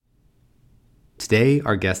Today,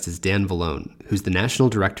 our guest is Dan Vallone, who's the National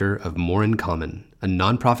Director of More in Common, a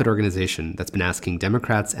nonprofit organization that's been asking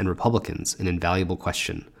Democrats and Republicans an invaluable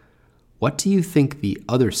question. What do you think the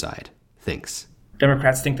other side thinks?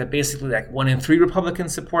 Democrats think that basically 1 in 3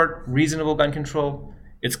 Republicans support reasonable gun control.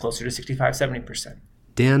 It's closer to 65, 70%.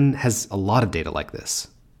 Dan has a lot of data like this.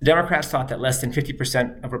 Democrats thought that less than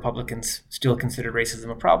 50% of Republicans still considered racism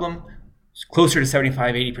a problem. It's closer to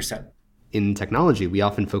 75, 80%. In technology, we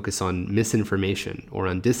often focus on misinformation or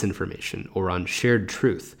on disinformation or on shared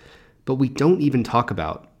truth, but we don't even talk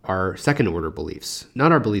about our second-order beliefs,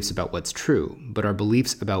 not our beliefs about what's true, but our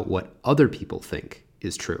beliefs about what other people think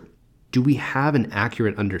is true. Do we have an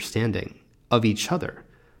accurate understanding of each other?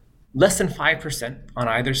 Less than 5% on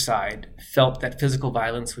either side felt that physical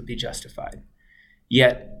violence would be justified.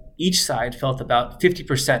 Yet each side felt about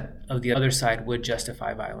 50% of the other side would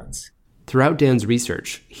justify violence. Throughout Dan's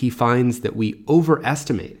research, he finds that we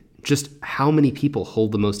overestimate just how many people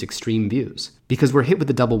hold the most extreme views, because we're hit with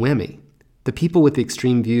a double whammy. The people with the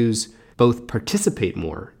extreme views both participate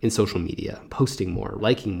more in social media, posting more,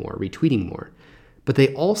 liking more, retweeting more, but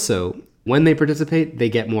they also, when they participate, they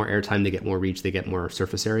get more airtime, they get more reach, they get more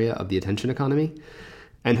surface area of the attention economy.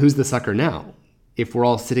 And who's the sucker now? If we're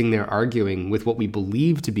all sitting there arguing with what we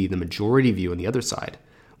believe to be the majority view on the other side,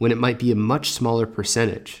 when it might be a much smaller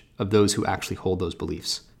percentage of those who actually hold those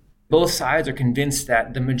beliefs. Both sides are convinced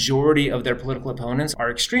that the majority of their political opponents are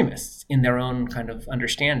extremists in their own kind of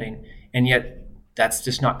understanding, and yet that's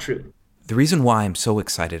just not true. The reason why I'm so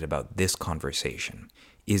excited about this conversation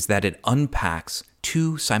is that it unpacks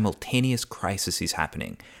two simultaneous crises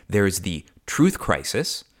happening. There's the truth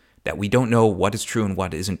crisis, that we don't know what is true and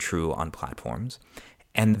what isn't true on platforms,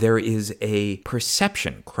 and there is a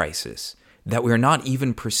perception crisis, that we're not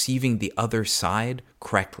even perceiving the other side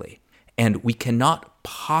correctly. And we cannot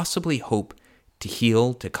possibly hope to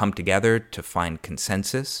heal, to come together, to find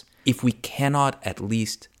consensus, if we cannot at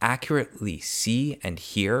least accurately see and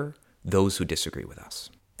hear those who disagree with us.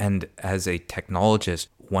 And as a technologist,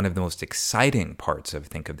 one of the most exciting parts of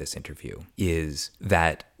this interview is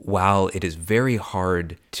that while it is very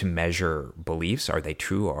hard to measure beliefs, are they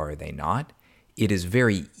true or are they not, it is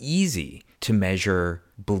very easy to measure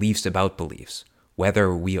beliefs about beliefs,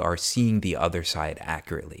 whether we are seeing the other side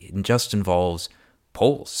accurately. It just involves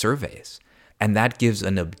polls, surveys, and that gives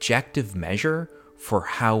an objective measure for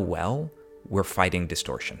how well we're fighting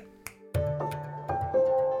distortion.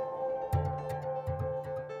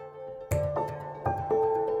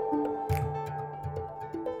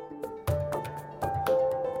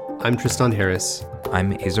 I'm Tristan Harris.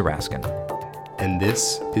 I'm Asa Raskin. And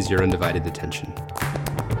this is Your Undivided Attention.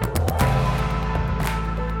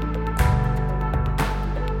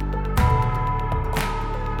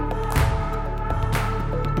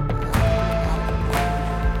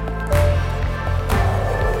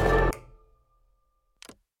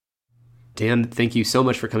 Dan, thank you so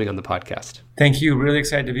much for coming on the podcast. Thank you. Really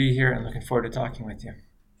excited to be here and looking forward to talking with you.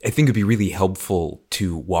 I think it'd be really helpful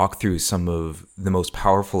to walk through some of the most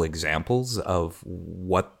powerful examples of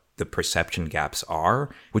what the perception gaps are.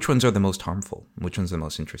 Which ones are the most harmful? Which ones are the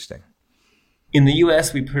most interesting? In the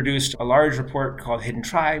U.S., we produced a large report called Hidden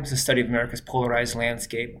Tribes, a study of America's polarized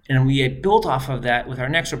landscape. And we built off of that with our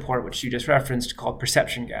next report, which you just referenced, called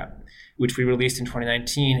Perception Gap, which we released in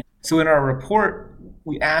 2019. So in our report,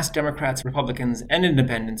 we asked Democrats, Republicans, and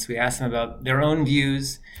independents, we asked them about their own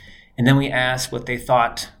views, and then we asked what they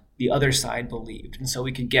thought the other side believed. And so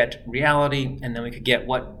we could get reality, and then we could get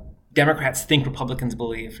what Democrats think Republicans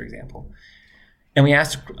believe, for example. And we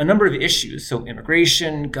asked a number of issues, so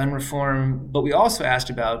immigration, gun reform, but we also asked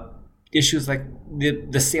about issues like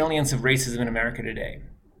the salience of racism in America today.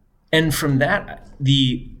 And from that,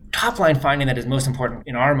 the top line finding that is most important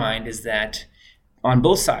in our mind is that on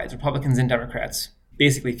both sides, Republicans and Democrats,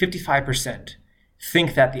 basically 55%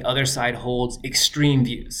 think that the other side holds extreme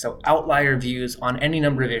views, so outlier views on any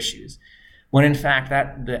number of issues, when in fact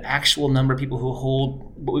that the actual number of people who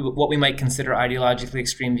hold what we might consider ideologically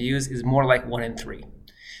extreme views is more like 1 in 3.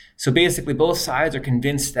 So basically both sides are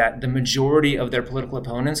convinced that the majority of their political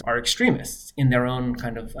opponents are extremists in their own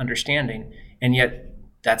kind of understanding, and yet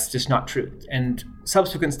that's just not true. And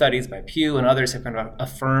subsequent studies by Pew and others have kind of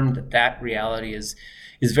affirmed that that reality is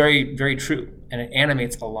very, very true, and it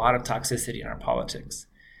animates a lot of toxicity in our politics.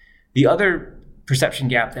 The other perception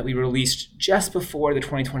gap that we released just before the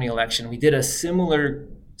 2020 election, we did a similar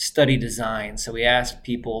study design. So we asked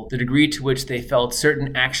people the degree to which they felt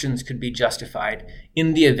certain actions could be justified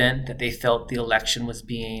in the event that they felt the election was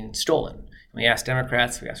being stolen. We asked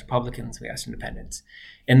Democrats, we asked Republicans, we asked independents.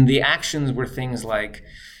 And the actions were things like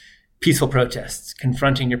peaceful protests,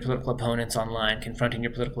 confronting your political opponents online, confronting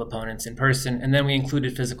your political opponents in person, and then we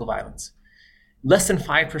included physical violence. Less than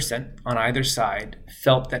 5% on either side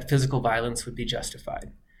felt that physical violence would be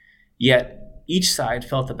justified. Yet each side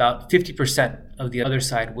felt about 50% of the other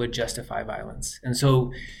side would justify violence. And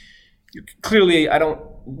so clearly,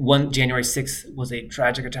 January 6th was a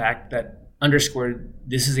tragic attack that underscored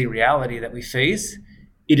this is a reality that we face.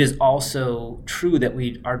 It is also true that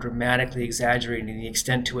we are dramatically exaggerating the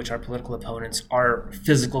extent to which our political opponents are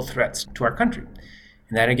physical threats to our country.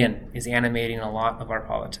 And that, again, is animating a lot of our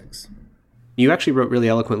politics. You actually wrote really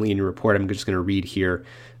eloquently in your report, I'm just going to read here,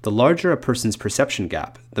 the larger a person's perception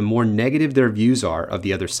gap, the more negative their views are of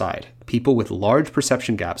the other side. People with large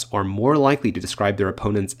perception gaps are more likely to describe their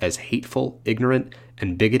opponents as hateful, ignorant,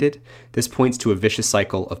 and bigoted. This points to a vicious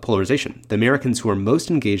cycle of polarization. The Americans who are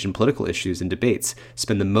most engaged in political issues and debates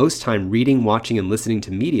spend the most time reading, watching, and listening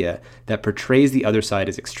to media that portrays the other side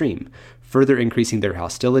as extreme, further increasing their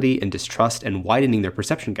hostility and distrust and widening their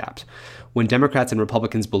perception gaps. When Democrats and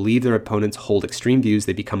Republicans believe their opponents hold extreme views,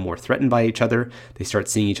 they become more threatened by each other. They start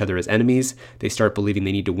seeing each other as enemies. They start believing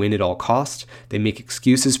they need to win at all costs. They make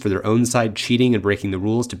excuses for their own side cheating and breaking the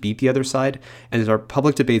rules to beat the other side. And as our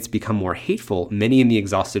public debates become more hateful, many in the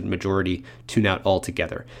exhausted majority tune out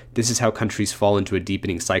altogether. This is how countries fall into a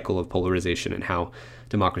deepening cycle of polarization and how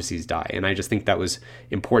democracies die. And I just think that was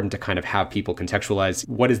important to kind of have people contextualize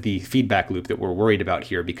what is the feedback loop that we're worried about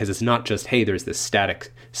here, because it's not just, hey, there's this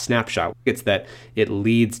static snapshot. It's that it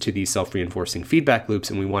leads to these self-reinforcing feedback loops,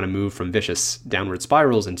 and we want to move from vicious downward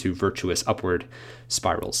spirals into virtuous upward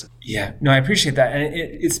spirals. Yeah, no, I appreciate that. And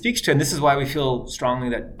it speaks to, and this is why we feel strongly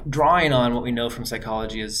that drawing on what we know from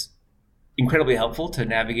psychology is incredibly helpful to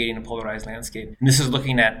navigating a polarized landscape. And this is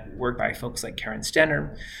looking at work by folks like Karen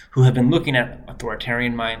Stenner, who have been looking at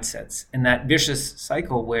authoritarian mindsets and that vicious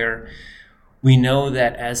cycle where we know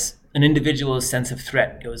that as an individual's sense of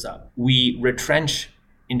threat goes up, we retrench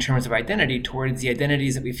in terms of identity towards the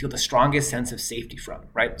identities that we feel the strongest sense of safety from,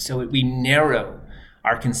 right? So we narrow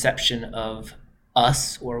our conception of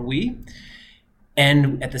us or we.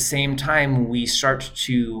 And at the same time, we start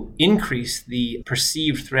to increase the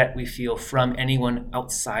perceived threat we feel from anyone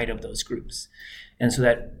outside of those groups. And so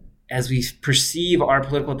that as we perceive our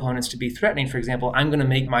political opponents to be threatening, for example, I'm going to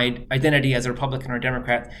make my identity as a Republican or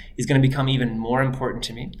Democrat is going to become even more important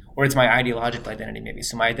to me, or it's my ideological identity maybe.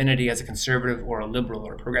 So my identity as a conservative or a liberal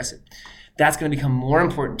or a progressive, that's going to become more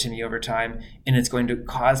important to me over time, and it's going to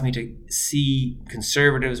cause me to see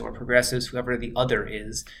conservatives or progressives, whoever the other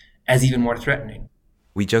is, as even more threatening.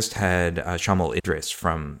 We just had Shamal Idris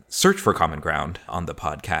from Search for Common Ground on the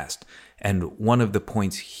podcast. And one of the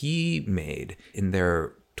points he made in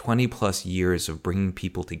their 20 plus years of bringing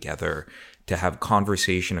people together to have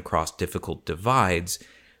conversation across difficult divides,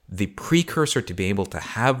 the precursor to being able to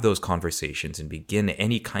have those conversations and begin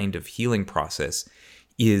any kind of healing process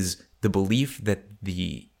is the belief that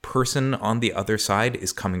the person on the other side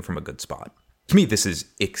is coming from a good spot. To me, this is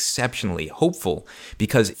exceptionally hopeful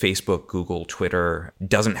because Facebook, Google, Twitter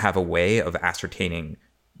doesn't have a way of ascertaining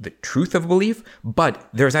the truth of a belief, but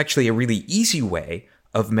there's actually a really easy way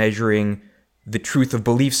of measuring the truth of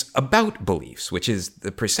beliefs about beliefs, which is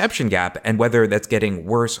the perception gap and whether that's getting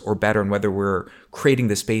worse or better and whether we're creating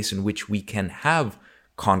the space in which we can have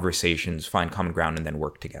conversations, find common ground, and then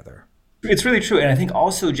work together. It's really true. And I think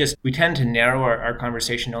also just we tend to narrow our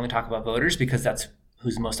conversation to only talk about voters because that's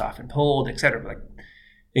who's most often polled, et cetera. But like,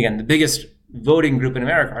 again, the biggest voting group in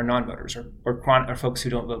America are non-voters or folks who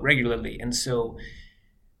don't vote regularly. And so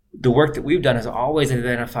the work that we've done has always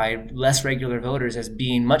identified less regular voters as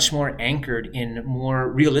being much more anchored in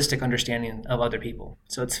more realistic understanding of other people.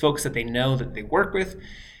 So it's folks that they know, that they work with.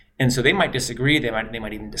 And so they might disagree, they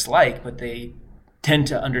might even dislike, but they tend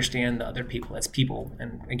to understand the other people as people.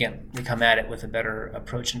 And again, we come at it with a better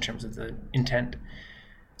approach in terms of the intent.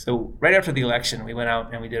 So right after the election, we went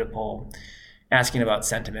out and we did a poll asking about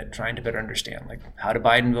sentiment, trying to better understand, like, how do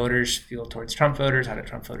Biden voters feel towards Trump voters? How do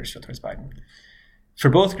Trump voters feel towards Biden? For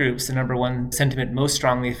both groups, the number one sentiment most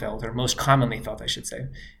strongly felt, or most commonly felt, I should say,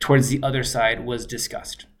 towards the other side was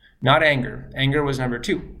disgust. Not anger. Anger was number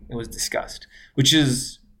two. It was disgust, which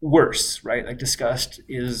is worse, right? Like, disgust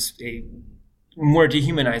is a more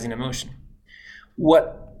dehumanizing emotion.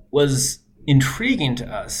 What was intriguing to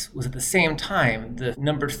us was at the same time, the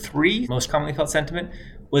number three most commonly felt sentiment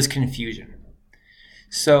was confusion.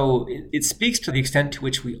 So it speaks to the extent to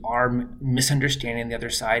which we are misunderstanding the other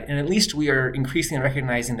side, and at least we are increasingly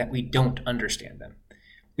recognizing that we don't understand them.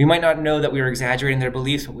 We might not know that we are exaggerating their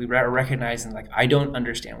beliefs, but we are recognizing, like, I don't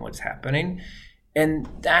understand what's happening. And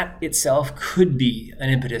that itself could be an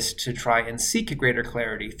impetus to try and seek a greater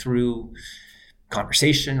clarity through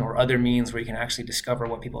conversation or other means where you can actually discover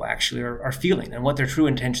what people actually are feeling and what their true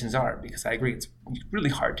intentions are. Because I agree, it's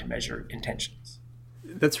really hard to measure intentions.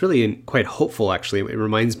 That's really quite hopeful, actually. It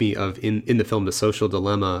reminds me of in the film The Social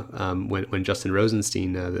Dilemma, when Justin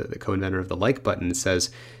Rosenstein, the co-inventor of the like button,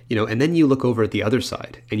 says, and then you look over at the other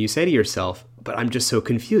side and you say to yourself, but I'm just so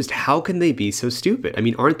confused. How can they be so stupid? I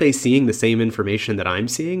mean, aren't they seeing the same information that I'm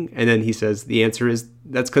seeing? And then he says, the answer is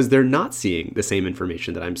that's because they're not seeing the same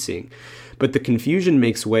information that I'm seeing. But the confusion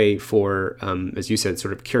makes way for, as you said,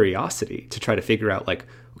 sort of curiosity to try to figure out, like,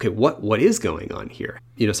 okay, what is going on here?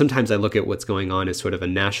 Sometimes I look at what's going on as sort of a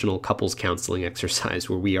national couples counseling exercise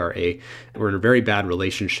where we're in a very bad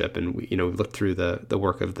relationship, and we look through the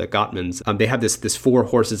work of the Gottmans. They have this 4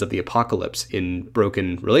 horses of the apocalypse in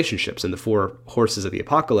broken relationships, and the 4 horses of the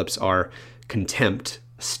apocalypse are contempt,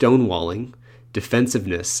 stonewalling,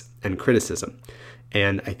 defensiveness, and criticism.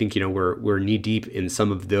 And I think, we're knee deep in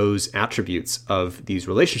some of those attributes of these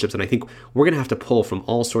relationships. And I think we're going to have to pull from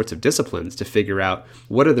all sorts of disciplines to figure out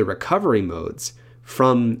what are the recovery modes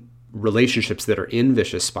from relationships that are in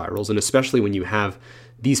vicious spirals. And especially when you have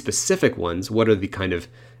these specific ones, what are the kind of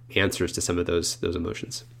answers to some of those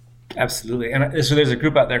emotions? Absolutely. And so there's a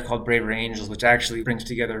group out there called Bravery Angels, which actually brings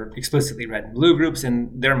together explicitly red and blue groups.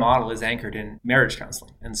 And their model is anchored in marriage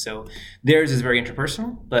counseling. And so theirs is very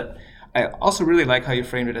interpersonal, but I also really like how you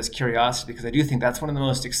framed it as curiosity, because I do think that's one of the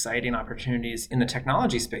most exciting opportunities in the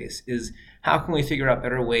technology space is how can we figure out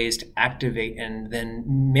better ways to activate and then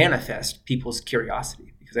manifest people's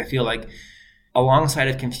curiosity? Because I feel like alongside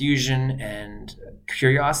of confusion and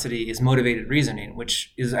curiosity is motivated reasoning,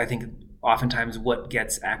 which is, I think, oftentimes what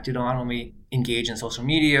gets acted on when we engage in social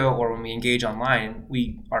media or when we engage online.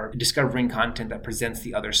 We are discovering content that presents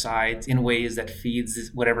the other side in ways that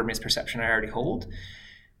feeds whatever misperception I already hold.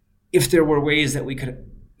 If there were ways that we could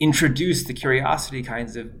introduce the curiosity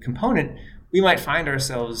kinds of component, we might find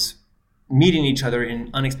ourselves meeting each other in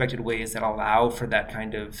unexpected ways that allow for that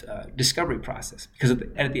kind of discovery process. Because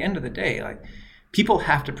at the end of the day, like, people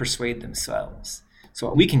have to persuade themselves.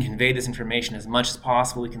 So we can convey this information as much as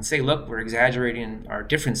possible. We can say, look, we're exaggerating our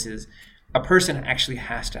differences. A person actually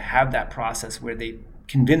has to have that process where they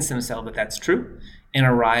convince themselves that that's true and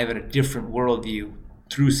arrive at a different worldview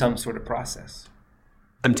through some sort of process.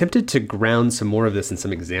 I'm tempted to ground some more of this in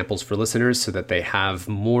some examples for listeners so that they have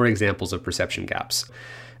more examples of perception gaps.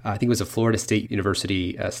 I think it was a Florida State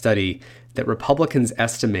University study that Republicans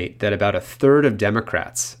estimate that about 1/3 of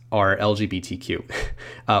Democrats are LGBTQ,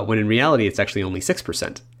 when in reality it's actually only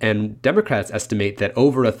 6%. And Democrats estimate that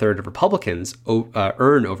over 1/3 of Republicans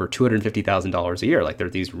earn over $250,000 a year, like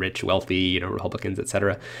they're these rich, wealthy, Republicans, et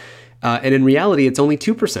cetera. And in reality, it's only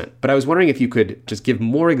 2%. But I was wondering if you could just give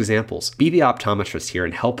more examples, be the optometrist here,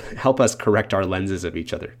 and help us correct our lenses of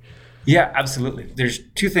each other. Yeah, absolutely. There's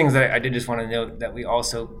 2 things that I did just want to note that we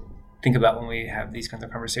also think about when we have these kinds of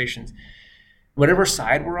conversations. Whatever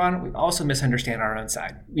side we're on, we also misunderstand our own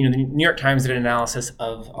side. The New York Times did an analysis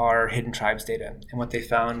of our Hidden Tribes data, and what they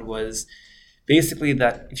found was basically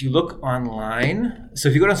that if you look online, so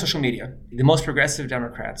if you go to social media, the most progressive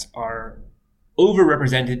Democrats are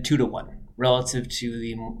overrepresented 2-to-1 relative to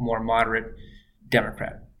the more moderate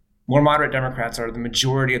Democrat. More moderate Democrats are the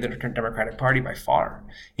majority of the Democratic Party by far,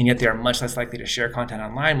 and yet they are much less likely to share content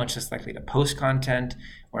online, much less likely to post content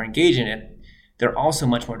or engage in it. They're also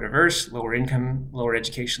much more diverse, lower income, lower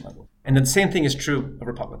education level. And the same thing is true of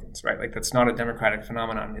Republicans, right? Like, that's not a Democratic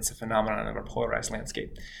phenomenon, it's a phenomenon of a polarized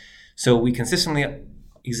landscape. So we consistently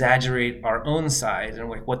exaggerate our own side and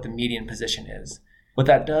what the median position is. What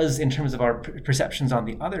that does in terms of our perceptions on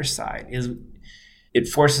the other side is it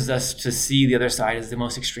forces us to see the other side as the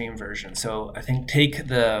most extreme version. So I think take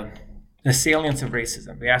the salience of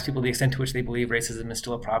racism. We ask people the extent to which they believe racism is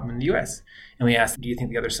still a problem in the US. And we ask, do you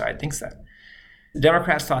think the other side thinks that? The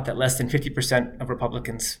Democrats thought that less than 50% of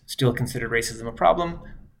Republicans still considered racism a problem.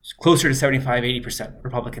 Closer to 75-80%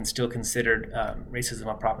 Republicans still considered racism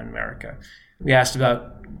a problem in America. We asked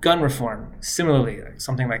about gun reform. Similarly,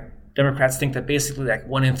 something like Democrats think that basically like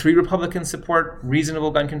 1 in 3 Republicans support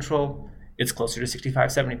reasonable gun control. It's closer to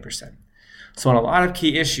 65-70%. So on a lot of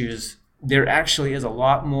key issues, there actually is a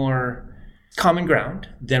lot more common ground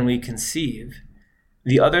than we conceive.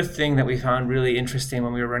 The other thing that we found really interesting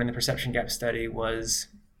when we were running the perception gap study was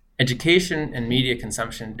education and media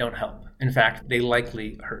consumption don't help. In fact, they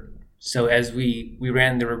likely hurt. So as we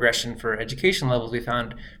ran the regression for education levels, we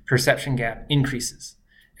found perception gap increases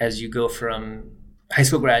as you go from high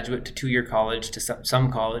school graduate to 2-year college to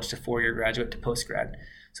some college to 4-year graduate to postgrad.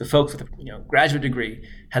 So folks with a graduate degree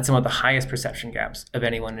had some of the highest perception gaps of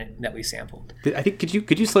anyone that we sampled. I think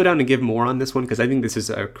could you slow down and give more on this one? Because I think this is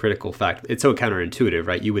a critical fact. It's so counterintuitive,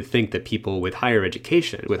 right? You would think that people with higher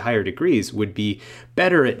education, with higher degrees, would be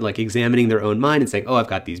better at like examining their own mind and saying, oh, I've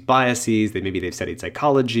got these biases. Maybe they've studied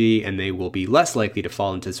psychology, and they will be less likely to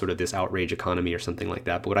fall into sort of this outrage economy or something like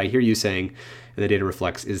that. But what I hear you saying, and the data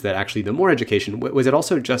reflects, is that actually the more education, was it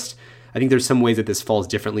also just, I think there's some ways that this falls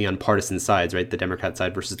differently on partisan sides, right? The Democrat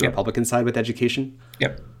side versus the Republican side with education.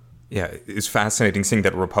 Yep. Yeah, it's fascinating seeing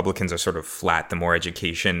that Republicans are sort of flat. The more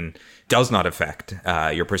education does not affect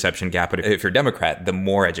your perception gap. But if you're Democrat, the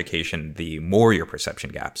more education, the more your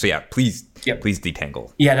perception gap. So yeah, please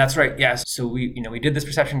detangle. Yeah, that's right. Yeah. So we did this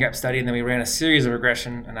perception gap study, and then we ran a series of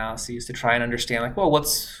regression analyses to try and understand, like, well,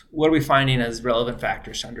 what are we finding as relevant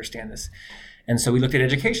factors to understand this? And so we looked at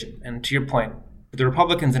education. And to your point, the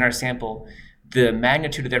Republicans in our sample, the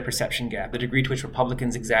magnitude of their perception gap, the degree to which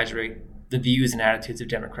Republicans exaggerate the views and attitudes of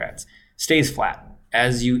Democrats, stays flat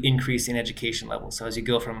as you increase in education levels. So as you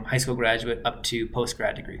go from high school graduate up to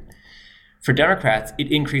post-grad degree. For Democrats,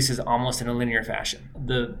 it increases almost in a linear fashion.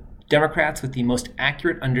 The Democrats with the most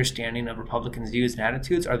accurate understanding of Republicans' views and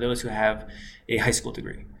attitudes are those who have a high school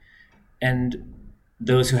degree. And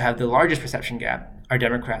those who have the largest perception gap are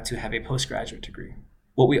Democrats who have a postgraduate degree.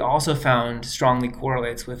 What we also found strongly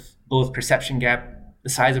correlates with both perception gap, the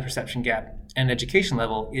size of perception gap, and education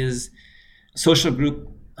level is social group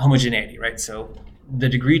homogeneity, right? So the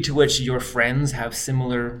degree to which your friends have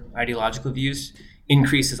similar ideological views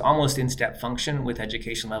increases almost in step function with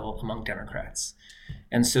education level among Democrats.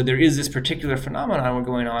 And so there is this particular phenomenon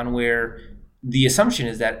going on where the assumption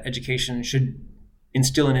is that education should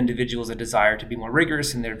instill in individuals a desire to be more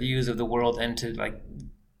rigorous in their views of the world and to like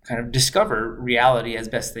kind of discover reality as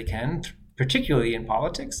best they can, particularly in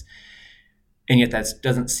politics. And yet that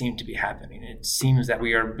doesn't seem to be happening. It seems that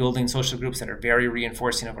we are building social groups that are very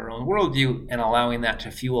reinforcing of our own worldview and allowing that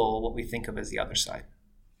to fuel what we think of as the other side.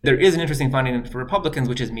 There is an interesting finding for Republicans,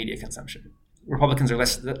 which is media consumption. Republicans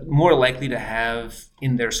are more likely to have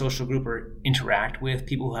in their social group or interact with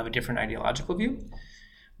people who have a different ideological view.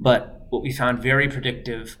 But what we found very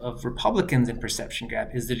predictive of Republicans in perception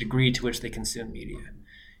gap is the degree to which they consume media.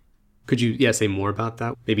 Could you say more about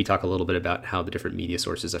that? Maybe talk a little bit about how the different media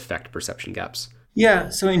sources affect perception gaps. Yeah.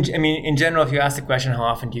 So in general, if you ask the question, how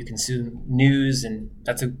often do you consume news? And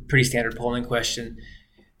that's a pretty standard polling question.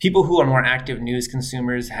 People who are more active news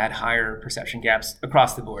consumers had higher perception gaps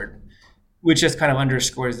across the board, which just kind of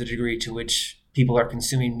underscores the degree to which people are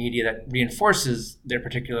consuming media that reinforces their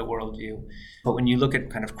particular worldview. But when you look at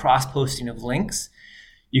kind of cross-posting of links,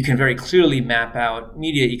 you can very clearly map out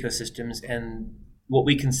media ecosystems and what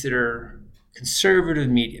we consider conservative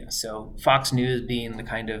media. So Fox News being the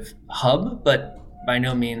kind of hub, but by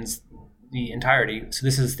no means the entirety. So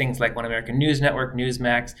this is things like One American News Network,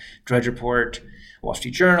 Newsmax, Drudge Report, Wall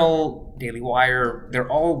Street Journal, Daily Wire. They're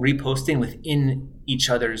all reposting within each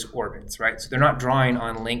other's orbits, right? So they're not drawing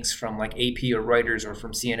on links from like AP or Reuters or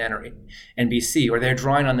from CNN or NBC, or they're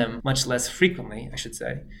drawing on them much less frequently, I should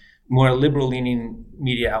say. More liberal-leaning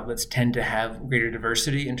media outlets tend to have greater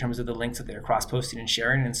diversity in terms of the links that they're cross-posting and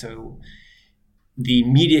sharing. And so the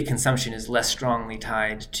media consumption is less strongly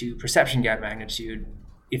tied to perception gap magnitude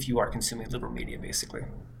if you are consuming liberal media, basically.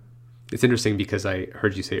 It's interesting because I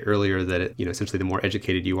heard you say earlier that essentially the more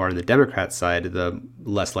educated you are on the Democrat side, the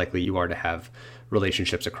less likely you are to have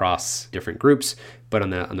relationships across different groups. But on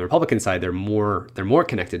the Republican side, they're more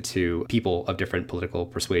connected to people of different political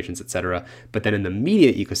persuasions, et cetera. But then in the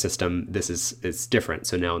media ecosystem, it's different.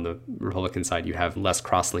 So now on the Republican side, you have less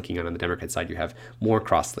cross-linking, and on the Democrat side, you have more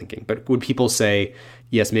cross-linking. But would people say,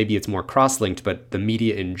 yes, maybe it's more cross-linked, but the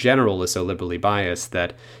media in general is so liberally biased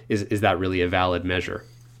that is that really a valid measure?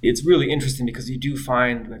 It's really interesting because you do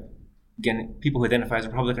find, again, people who identify as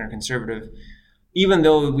Republican or conservative, even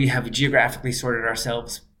though we have geographically sorted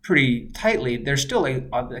ourselves pretty tightly, there's still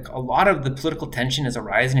a lot of the political tension is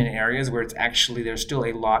arising in areas where there's still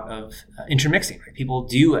a lot of intermixing. Right? People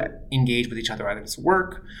do engage with each other, either it's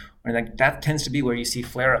work, or that tends to be where you see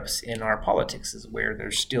flare-ups in our politics, is where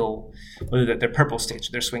there's still, whether they're purple states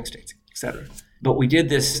or they're swing states, et cetera. But we did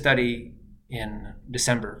this study in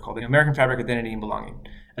December called The American Fabric of Identity and Belonging.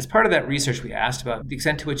 As part of that research, we asked about the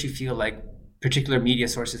extent to which you feel like particular media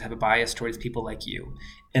sources have a bias towards people like you.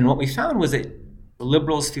 And what we found was that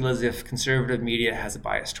liberals feel as if conservative media has a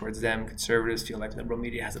bias towards them. Conservatives feel like liberal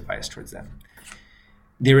media has a bias towards them.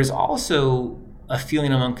 There is also a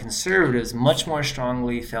feeling among conservatives, much more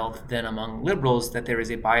strongly felt than among liberals, that there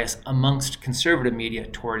is a bias amongst conservative media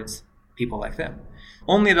towards people like them.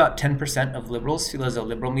 Only about 10% of liberals feel as though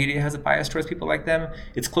liberal media has a bias towards people like them.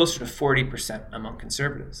 It's closer to 40% among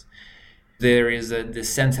conservatives. There is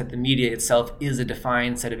this sense that the media itself is a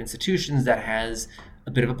defined set of institutions that has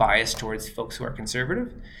a bit of a bias towards folks who are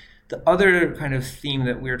conservative. The other kind of theme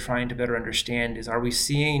that we're trying to better understand is, are we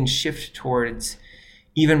seeing shift towards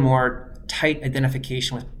even more tight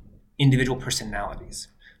identification with individual personalities?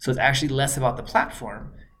 So it's actually less about the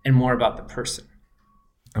platform and more about the person.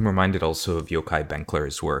 I'm reminded also of Yochai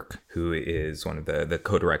Benkler's work, who is one of the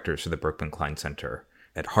co-directors for the Berkman Klein Center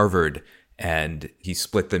at Harvard. And he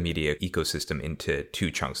split the media ecosystem into two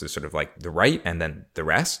chunks. There's sort of like the right and then the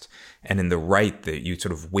rest. And in the right, you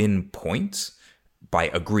sort of win points by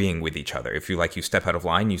agreeing with each other. If you step out of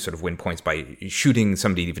line, you sort of win points by shooting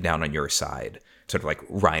somebody even down on your side. Sort of like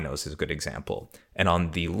rhinos is a good example. And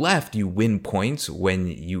on the left, you win points when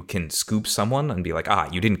you can scoop someone and be like,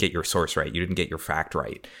 you didn't get your source right. You didn't get your fact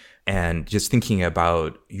right. And just thinking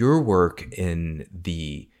about your work in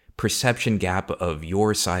the perception gap of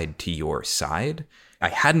your side to your side, I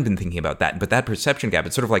hadn't been thinking about that. But that perception gap,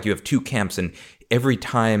 it's sort of like you have two camps, and every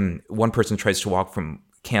time one person tries to walk from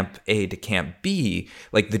camp A to camp B,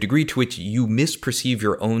 like the degree to which you misperceive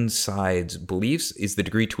your own side's beliefs is the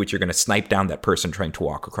degree to which you're going to snipe down that person trying to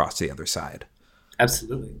walk across to the other side.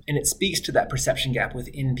 Absolutely. And it speaks to that perception gap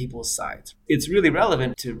within people's sides. It's really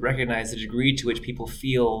relevant to recognize the degree to which people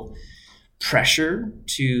feel pressure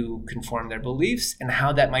to conform their beliefs and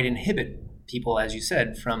how that might inhibit people, as you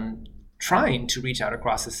said, from trying to reach out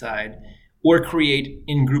across the side or create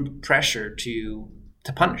in-group pressure to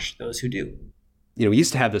punish those who do. We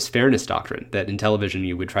used to have this fairness doctrine that in television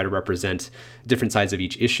you would try to represent different sides of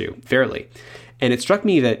each issue fairly. And it struck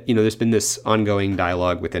me that, there's been this ongoing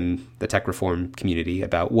dialogue within the tech reform community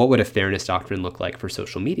about what would a fairness doctrine look like for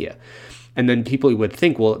social media. And then people would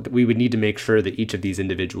think, well, we would need to make sure that each of these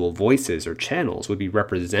individual voices or channels would be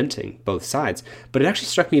representing both sides. But it actually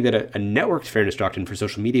struck me that a networked fairness doctrine for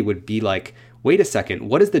social media would be like, wait a second,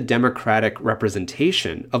 what is the democratic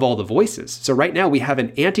representation of all the voices? So right now we have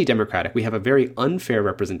an anti-democratic, we have a very unfair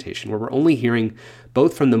representation where we're only hearing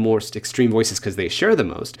both from the most extreme voices because they share the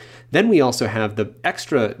most. Then we also have the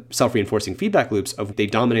extra self-reinforcing feedback loops of they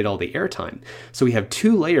dominate all the airtime. So we have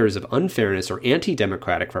two layers of unfairness or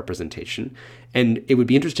anti-democratic representation. And it would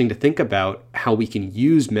be interesting to think about how we can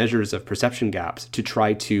use measures of perception gaps to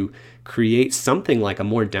try to create something like a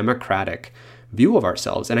more democratic view of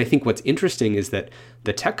ourselves. And I think what's interesting is that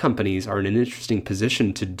the tech companies are in an interesting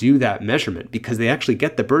position to do that measurement because they actually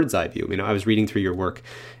get the bird's eye view. I was reading through your work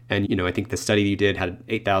and, I think the study you did had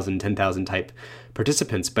 8,000, 10,000 type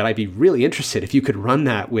participants, but I'd be really interested if you could run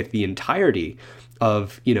that with the entirety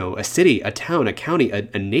of, a city, a town, a county,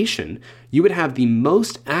 a nation. You would have the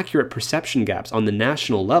most accurate perception gaps on the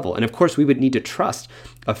national level. And of course, we would need to trust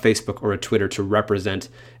a Facebook or a Twitter to represent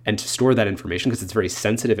and to store that information because it's very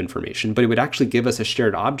sensitive information, but it would actually give us a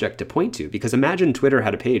shared object to point to. Because imagine Twitter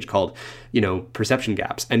had a page called, perception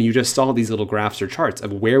gaps, and you just saw these little graphs or charts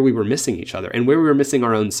of where we were missing each other and where we were missing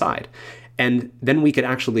our own side. And then we could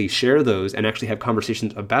actually share those and actually have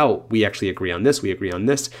conversations about, we actually agree on this, we agree on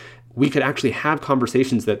this. We could actually have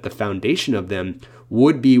conversations that the foundation of them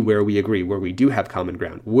would be where we agree, where we do have common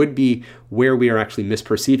ground, would be where we are actually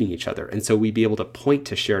misperceiving each other. And so we'd be able to point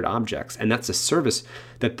to shared objects. And that's a service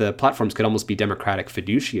that the platforms could almost be democratic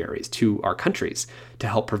fiduciaries to our countries to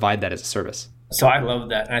help provide that as a service. So I love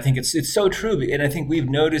that. And I think it's so true. And I think we've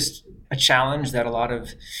noticed a challenge that a lot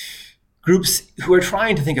of groups who are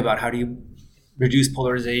trying to think about how do you reduce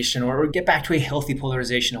polarization or get back to a healthy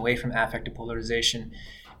polarization away from affective polarization.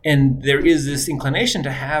 And there is this inclination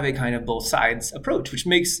to have a kind of both sides approach, which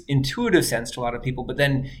makes intuitive sense to a lot of people. But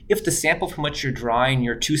then if the sample from which you're drawing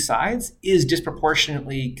your two sides is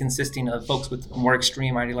disproportionately consisting of folks with more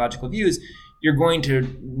extreme ideological views, you're going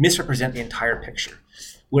to misrepresent the entire picture.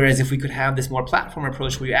 Whereas if we could have this more platform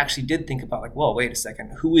approach where you actually did think about like, well, wait a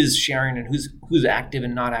second, who is sharing and who's active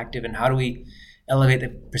and not active, and how do we elevate the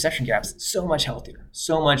perception gaps, so much healthier,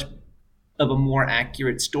 so much of a more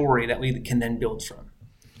accurate story that we can then build from.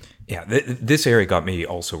 Yeah, this area got me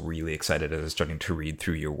also really excited as I was starting to read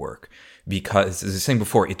through your work because, as I was saying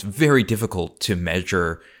before, it's very difficult to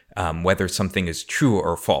measure whether something is true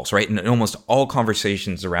or false, right? In almost all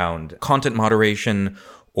conversations around content moderation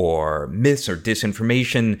or myths or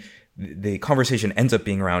disinformation, the conversation ends up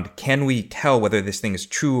being around, can we tell whether this thing is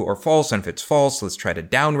true or false? And if it's false, let's try to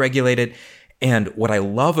down-regulate it. And what I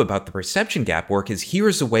love about the perception gap work is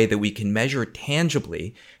here's a way that we can measure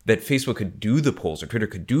tangibly that Facebook could do the polls or Twitter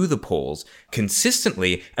could do the polls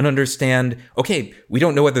consistently and understand, okay, we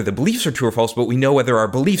don't know whether the beliefs are true or false, but we know whether our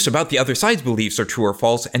beliefs about the other side's beliefs are true or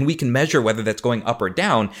false, and we can measure whether that's going up or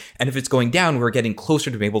down. And if it's going down, we're getting closer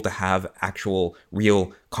to being able to have actual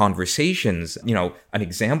real conversations. An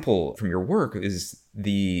example from your work is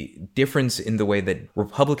the difference in the way that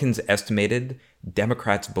Republicans estimated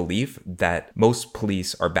Democrats' belief that most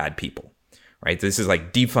police are bad people, right? This is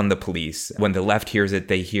like defund the police. When the left hears it,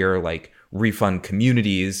 they hear like refund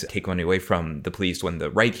communities, take money away from the police. When the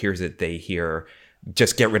right hears it, they hear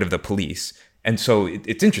just get rid of the police. And so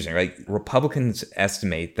it's interesting, right? Republicans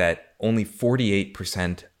estimate that only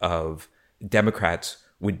 48% of Democrats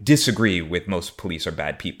would disagree with most police are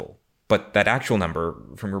bad people. But that actual number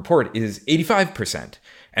from report is 85%.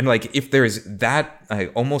 And like, if there's that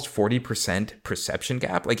almost 40% perception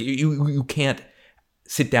gap, like you can't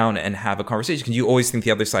sit down and have a conversation because you always think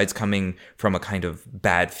the other side's coming from a kind of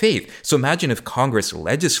bad faith. So imagine if Congress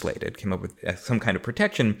legislated, came up with some kind of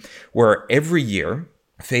protection where every year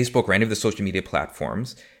Facebook or any of the social media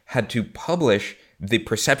platforms had to publish the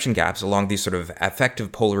perception gaps along these sort of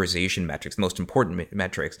affective polarization metrics, the most important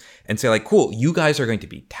metrics, and say like, cool, you guys are going to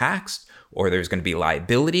be taxed or there's going to be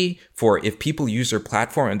liability for if people use their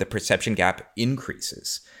platform and the perception gap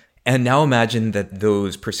increases. And now imagine that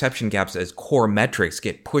those perception gaps as core metrics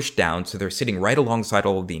get pushed down. So they're sitting right alongside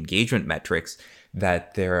all of the engagement metrics,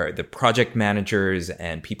 that the project managers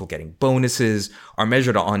and people getting bonuses are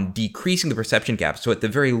measured on decreasing the perception gap. So at the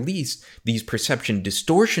very least, these perception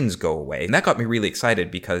distortions go away. And that got me really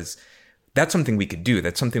excited because that's something we could do.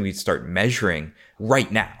 That's something we'd start measuring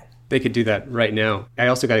right now. They could do that right now. I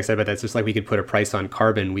also got excited about that. It's just like we could put a price on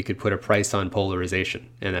carbon. We could put a price on polarization.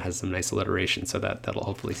 And that has some nice alliteration. So that'll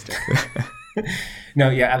hopefully stick. No,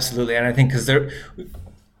 yeah, absolutely. And I think because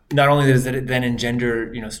not only does it then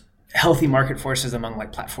engender, healthy market forces among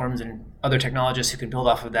like platforms and other technologists who can build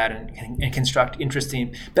off of that and construct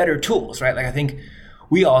interesting, better tools, right? Like I think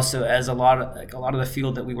we also, as a lot of the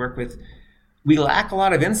field that we work with, we lack a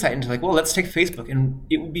lot of insight into like, well, let's take Facebook, and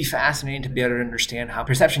it would be fascinating to better understand how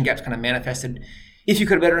perception gaps kind of manifested. If you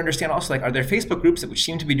could better understand also, like, are there Facebook groups that which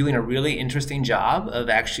seem to be doing a really interesting job of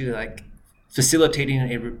actually like facilitating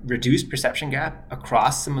a reduced perception gap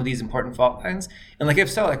across some of these important fault lines? And like,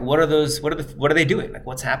 if so, like, what are they doing? Like,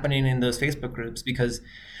 what's happening in those Facebook groups? Because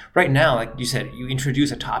right now, like you said, you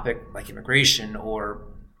introduce a topic like immigration or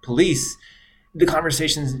police, the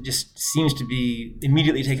conversation just seems to be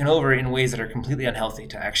immediately taken over in ways that are completely unhealthy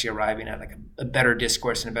to actually arriving at like a better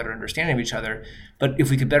discourse and a better understanding of each other. But if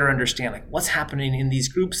we could better understand like what's happening in these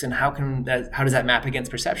groups and how does that map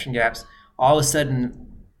against perception gaps, all of a sudden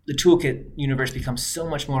the toolkit universe becomes so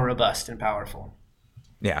much more robust and powerful.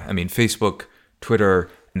 Yeah, I mean, Facebook, Twitter,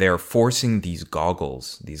 they're forcing these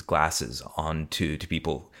goggles, these glasses onto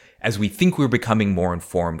people. As we think we're becoming more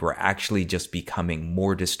informed, we're actually just becoming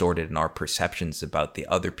more distorted in our perceptions about the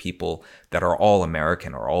other people that are all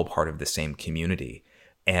American or all part of the same community.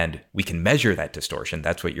 And we can measure that distortion.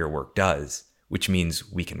 That's what your work does, which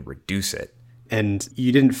means we can reduce it. And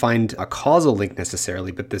you didn't find a causal link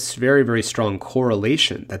necessarily, but this very, very strong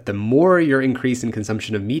correlation that the more your increase in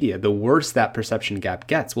consumption of media, the worse that perception gap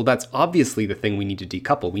gets. Well, that's obviously the thing we need to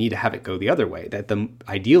decouple. We need to have it go the other way. That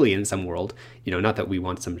ideally in some world, not that we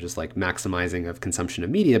want some just like maximizing of consumption of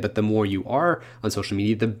media, but the more you are on social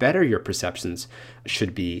media, the better your perceptions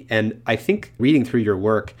should be. And I think reading through your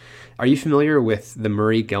work, are you familiar with the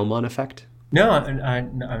Murray-Gell-Mann effect? No,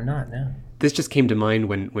 I'm not, no. This just came to mind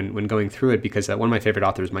when going through it because one of my favorite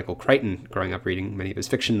authors, Michael Crichton, growing up reading many of his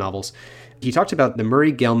fiction novels, he talked about the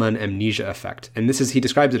Murray-Gell-Mann amnesia effect. And he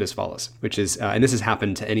describes it as follows, which is, and this has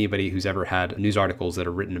happened to anybody who's ever had news articles that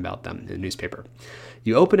are written about them in a newspaper.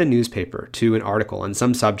 You open a newspaper to an article on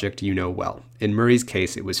some subject you know well. In Murray's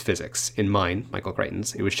case, it was physics. In mine, Michael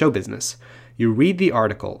Crichton's, it was show business. You read the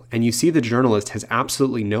article, and you see the journalist has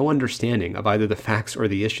absolutely no understanding of either the facts or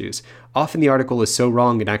the issues. Often the article is so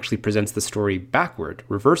wrong it actually presents the story backward,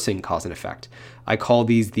 reversing cause and effect. I call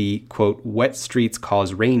these the, quote, wet streets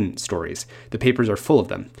cause rain stories. The papers are full of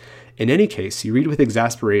them. In any case, you read with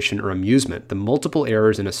exasperation or amusement the multiple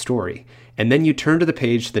errors in a story, and then you turn to the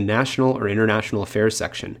page to the national or international affairs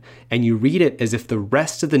section, and you read it as if the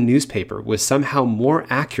rest of the newspaper was somehow more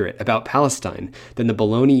accurate about Palestine than the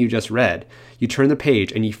baloney you just read. You turn the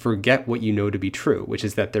page and you forget what you know to be true, which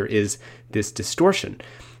is that there is this distortion.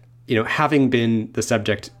 Having been the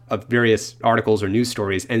subject of various articles or news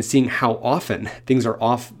stories and seeing how often things are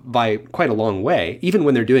off by quite a long way, even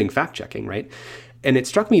when they're doing fact checking, right? And it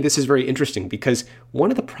struck me this is very interesting because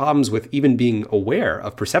one of the problems with even being aware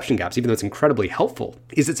of perception gaps, even though it's incredibly helpful,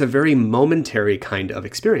 is it's a very momentary kind of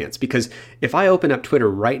experience. Because if I open up Twitter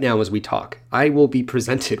right now as we talk, I will be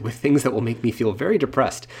presented with things that will make me feel very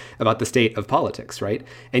depressed about the state of politics, right?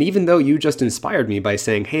 And even though you just inspired me by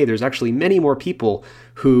saying, hey, there's actually many more people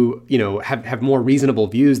who, have more reasonable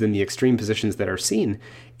views than the extreme positions that are seen,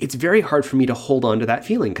 it's very hard for me to hold on to that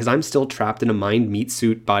feeling because I'm still trapped in a mind meat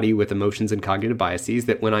suit body with emotions and cognitive biases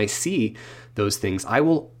that when I see those things, I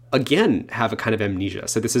will again have a kind of amnesia.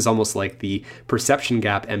 So this is almost like the perception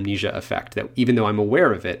gap amnesia effect, that even though I'm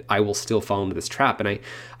aware of it, I will still fall into this trap. And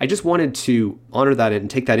I just wanted to honor that and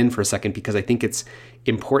take that in for a second because I think it's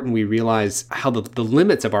important we realize how the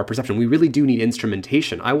limits of our perception. We really do need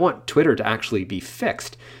instrumentation. I want Twitter to actually be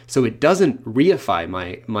fixed so it doesn't reify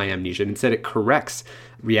my amnesia. Instead, it corrects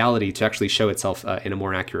reality to actually show itself in a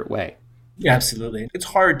more accurate way. Yeah, absolutely. It's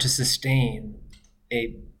hard to sustain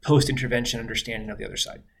a post-intervention understanding of the other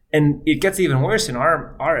side. And it gets even worse in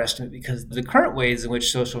our estimate because the current ways in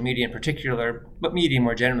which social media in particular, but media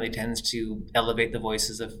more generally, tends to elevate the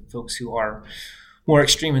voices of folks who are more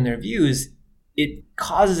extreme in their views, it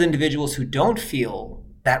causes individuals who don't feel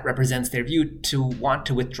that represents their view to want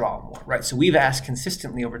to withdraw more, right? So we've asked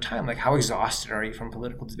consistently over time, like, how exhausted are you from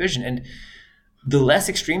political division? And the less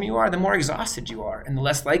extreme you are, the more exhausted you are, and the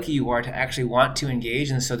less likely you are to actually want to engage.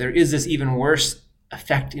 And so there is this even worse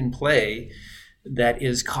effect in play that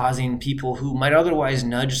is causing people who might otherwise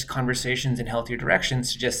nudge conversations in healthier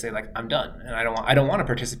directions to just say, like, I'm done, and I don't want to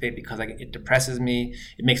participate because it depresses me,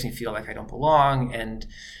 it makes me feel like I don't belong, and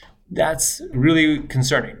that's really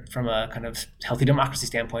concerning from a kind of healthy democracy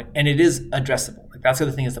standpoint. And it is addressable. Like, that's the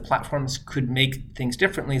other thing, is the platforms could make things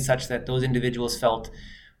differently such that those individuals felt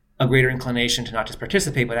a greater inclination to not just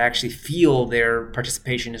participate, but actually feel their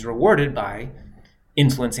participation is rewarded by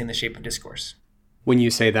influencing the shape of discourse. When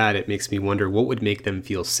you say that, it makes me wonder what would make them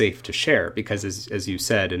feel safe to share. Because as you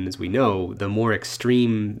said, and as we know, the more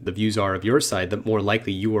extreme the views are of your side, the more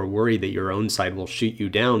likely you are worried that your own side will shoot you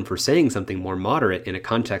down for saying something more moderate in a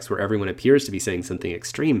context where everyone appears to be saying something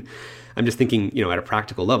extreme. I'm just thinking, at a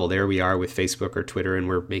practical level, there we are with Facebook or Twitter, and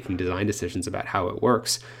we're making design decisions about how it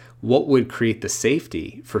works. What would create the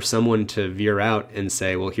safety for someone to veer out and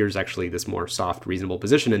say, well, here's actually this more soft, reasonable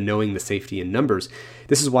position, and knowing the safety in numbers?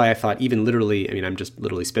 This is why I thought even literally, I'm just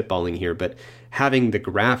literally spitballing here, but having the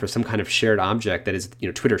graph or some kind of shared object that is,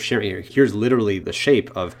 Twitter sharing, here's literally the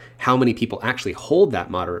shape of how many people actually hold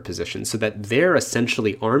that moderate position, so that they're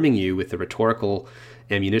essentially arming you with the rhetorical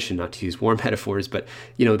ammunition, not to use war metaphors, but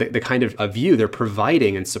the kind of a view they're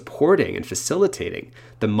providing and supporting and facilitating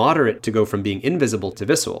the moderate to go from being invisible to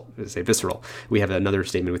visceral. We have another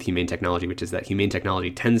statement with humane technology, which is that humane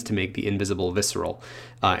technology tends to make the invisible visceral.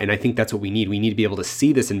 And I think that's what we need. We need to be able to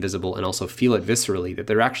see this invisible and also feel it viscerally, that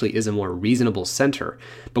there actually is a more reasonable center.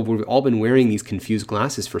 But we've all been wearing these confused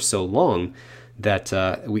glasses for so long that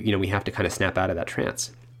we have to kind of snap out of that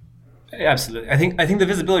trance. Absolutely. I think the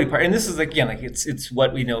visibility part, and this is it's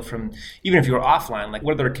what we know from, even if you're offline, like,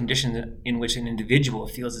 what are the conditions in which an individual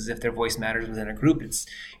feels as if their voice matters within a group?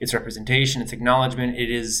 It's representation, it's acknowledgement,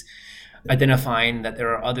 it is identifying that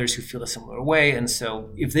there are others who feel a similar way. And so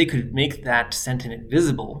if they could make that sentiment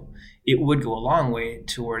visible, it would go a long way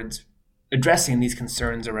towards addressing these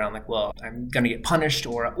concerns around, like, well, I'm going to get punished,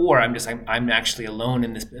 or I'm actually alone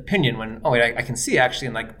in this opinion, when, oh, wait, I can see actually,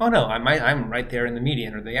 and, like, oh no, I'm right there in the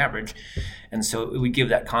median or the average. And so it would give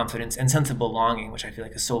that confidence and sense of belonging, which I feel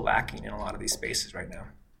like is so lacking in a lot of these spaces right now.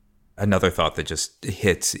 Another thought that just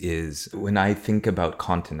hits is when I think about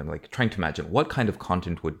content, I'm like trying to imagine what kind of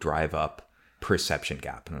content would drive up perception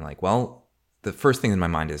gap. And I'm like, well, the first thing in my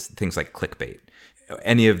mind is things like clickbait.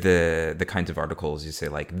 Any of the kinds of articles you say,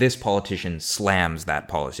 like, this politician slams that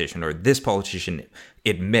politician, or this politician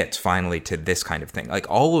admits finally to this kind of thing, like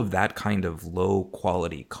all of that kind of low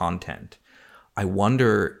quality content. I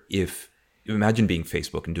wonder if, imagine being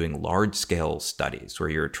Facebook and doing large scale studies where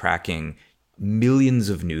you're tracking millions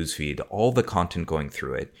of newsfeed, all the content going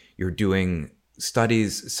through it. You're doing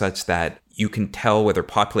studies such that you can tell whether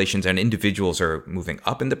populations and individuals are moving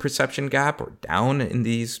up in the perception gap or down in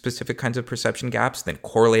these specific kinds of perception gaps, then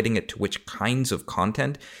correlating it to which kinds of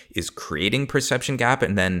content is creating perception gap,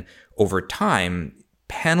 and then over time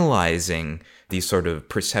penalizing these sort of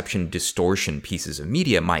perception distortion pieces of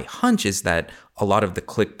media. My hunch is that a lot of the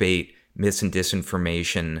clickbait, mis and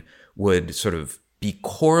disinformation would sort of be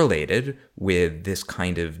correlated with this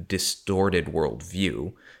kind of distorted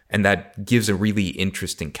worldview. And that gives a really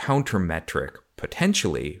interesting countermetric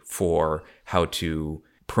potentially for how to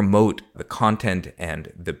promote the content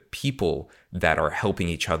and the people that are helping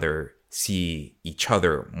each other see each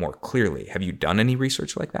other more clearly. Have you done any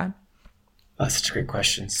research like that? Oh, that's such a great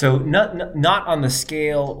question. So not on the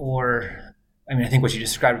scale I think what you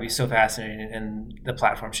described would be so fascinating, and the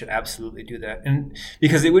platform should absolutely do that. And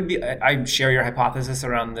because it would be, I share your hypothesis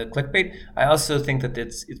around the clickbait. I also think that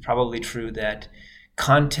it's probably true that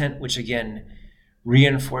content, which again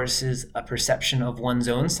reinforces a perception of one's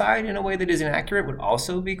own side in a way that is inaccurate, would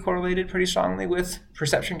also be correlated pretty strongly with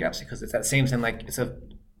perception gaps, because it's that same thing, like it's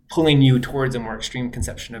pulling you towards a more extreme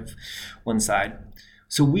conception of one side.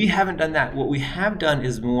 So we haven't done that. What we have done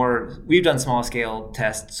is we've done small scale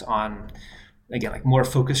tests on, again, like more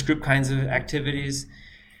focus group kinds of activities.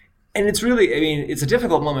 And it's really, it's a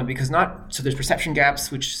difficult moment because there's perception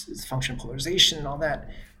gaps, which is function polarization and all that.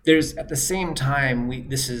 There's at the same time,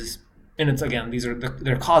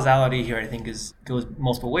 their causality here, I think, goes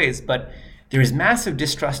multiple ways, but there is massive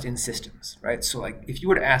distrust in systems, right? So like if you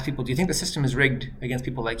were to ask people, do you think the system is rigged against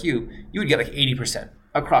people like you would get like 80%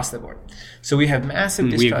 across the board. So we have massive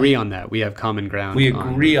distrust. We agree on that. We have common ground. We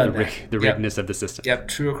agree on the riggedness of the system. Yep,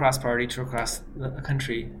 true across party, true across the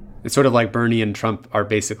country. It's sort of like Bernie and Trump are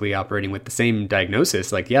basically operating with the same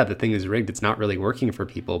diagnosis. Like, yeah, the thing is rigged. It's not really working for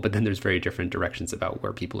people. But then there's very different directions about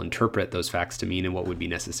where people interpret those facts to mean and what would be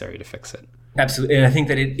necessary to fix it. Absolutely. And I think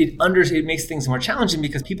that it makes things more challenging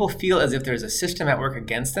because people feel as if there's a system at work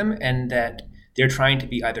against them and that they're trying to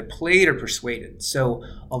be either played or persuaded. So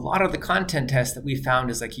a lot of the content tests that we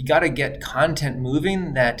found is like, you got to get content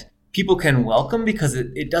moving that people can welcome because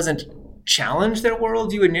it doesn't challenge their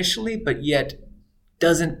worldview initially, but yet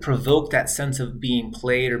doesn't provoke that sense of being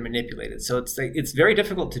played or manipulated. So it's very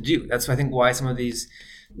difficult to do. That's I think why some of these,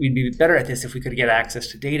 we'd be better at this if we could get access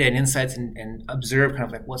to data and insights and observe kind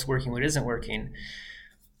of like what's working, what isn't working.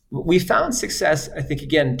 We found success, I think,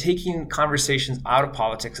 again, taking conversations out of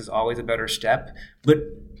politics is always a better step, but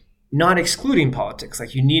not excluding politics.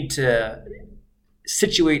 Like you need to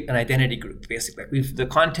situate an identity group, basically. Like the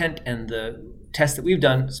content and the tests that we've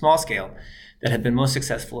done, small scale, that have been most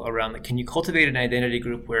successful around can you cultivate an identity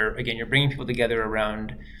group where, again, you're bringing people together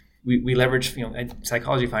around, we leverage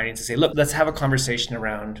psychology findings to say, look, let's have a conversation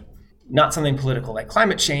around not something political like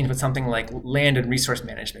climate change, but something like land and resource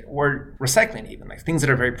management or recycling even, like things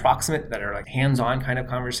that are very proximate, that are like hands-on kind of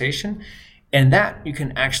conversation. And that you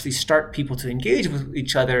can actually start people to engage with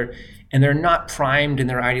each other, and they're not primed in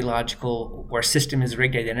their ideological or system is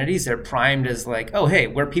rigged identities. They're primed as like, oh, hey,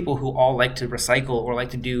 we're people who all like to recycle or like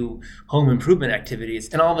to do home improvement activities.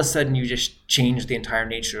 And all of a sudden you just change the entire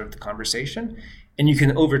nature of the conversation. And you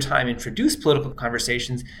can over time introduce political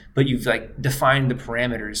conversations, but you've like defined the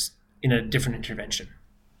parameters in a different intervention.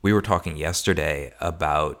 We were talking yesterday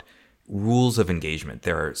about rules of engagement.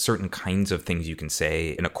 There are certain kinds of things you can say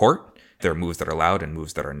in a court. There are moves that are allowed and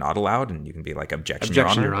moves that are not allowed, and you can be like, objection,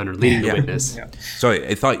 Your Honor, leading the witness. Yeah. So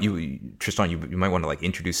I thought Tristan, you might want to like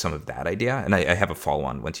introduce some of that idea, and I have a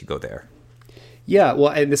follow-on once you go there. Yeah,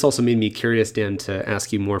 well, and this also made me curious, Dan, to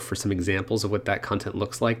ask you more for some examples of what that content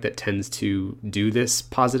looks like that tends to do this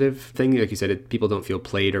positive thing. Like you said, people don't feel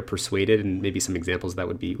played or persuaded, and maybe some examples that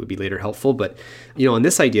would be later helpful. But, on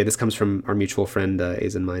this idea, this comes from our mutual friend,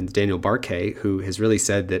 A's and Mine's Daniel Barkay, who has really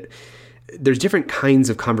said that there's different kinds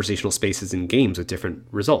of conversational spaces in games with different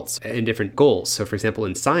results and different goals. So for example,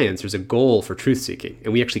 in science, there's a goal for truth seeking,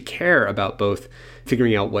 and we actually care about both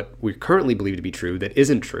figuring out what we currently believe to be true that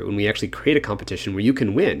isn't true. And we actually create a competition where you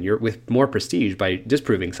can win. You're with more prestige by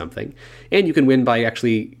disproving something, and you can win by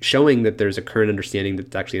actually showing that there's a current understanding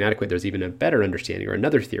that's actually inadequate. There's even a better understanding or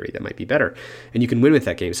another theory that might be better, and you can win with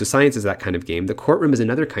that game. So science is that kind of game. The courtroom is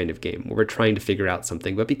another kind of game where we're trying to figure out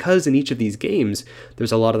something. But because in each of these games,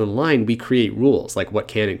 there's a lot on the line, we create rules like what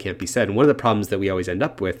can and can't be said. And one of the problems that we always end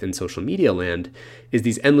up with in social media land is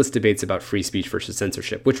these endless debates about free speech versus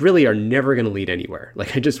censorship, which really are never going to lead anywhere.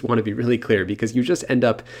 Like, I just want to be really clear, because you just end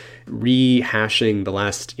up rehashing the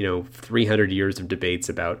last, 300 years of debates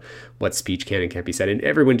about what speech can and can't be said. And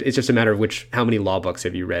everyone, it's just a matter of how many law books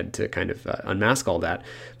have you read to kind of unmask all that.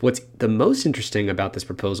 What's the most interesting about this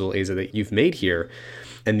proposal, Asa, that you've made here,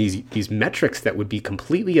 and these metrics that would be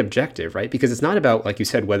completely objective, right? Because it's not about, like you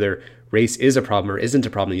said, whether race is a problem or isn't a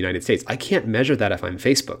problem in the United States. I can't measure that if I'm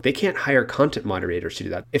Facebook. They can't hire content moderators to do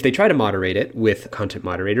that. If they try to moderate it with content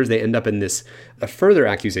moderators, they end up in a further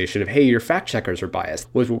accusation of, hey, your fact checkers are biased.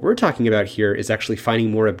 What we're talking about here is actually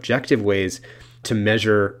finding more objective ways to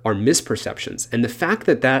measure our misperceptions. And the fact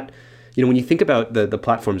that when you think about the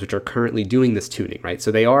platforms which are currently doing this tuning, right?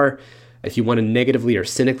 So they are If you want to negatively or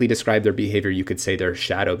cynically describe their behavior, you could say they're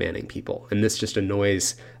shadow banning people. And this just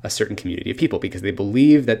annoys a certain community of people because they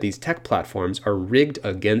believe that these tech platforms are rigged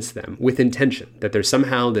against them with intention, that there's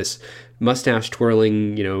somehow this mustache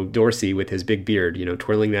twirling, Dorsey with his big beard,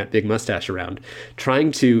 twirling that big mustache around,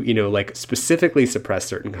 trying to, specifically suppress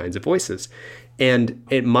certain kinds of voices. And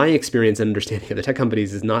in my experience and understanding of the tech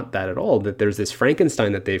companies is not that at all, that there's this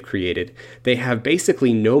Frankenstein that they've created. They have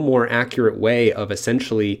basically no more accurate way of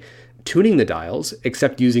essentially tuning the dials,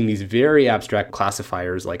 except using these very abstract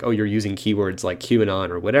classifiers like, oh, you're using keywords like QAnon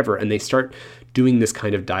or whatever, and they start doing this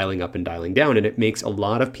kind of dialing up and dialing down, and it makes a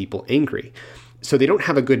lot of people angry. So they don't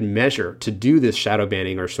have a good measure to do this shadow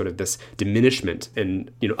banning or sort of this diminishment and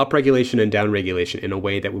upregulation and downregulation in a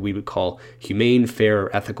way that we would call humane, fair,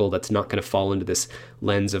 or ethical, that's not going to fall into this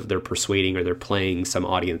lens of they're persuading or they're playing some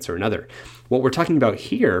audience or another. What we're talking about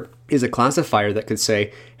here is a classifier that could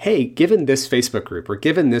say, hey, given this Facebook group or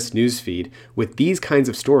given this newsfeed with these kinds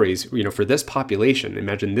of stories, for this population,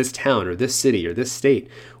 imagine this town or this city or this state,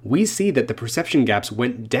 we see that the perception gaps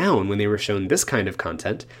went down when they were shown this kind of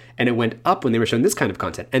content, and it went up when they were shown this kind of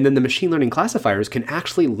content. And then the machine learning classifiers can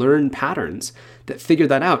actually learn patterns that figure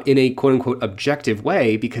that out in a quote unquote objective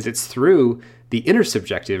way because it's through the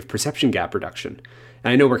intersubjective perception gap reduction.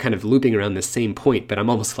 And I know we're kind of looping around this same point, but I'm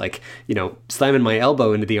almost like, slamming my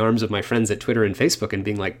elbow into the arms of my friends at Twitter and Facebook and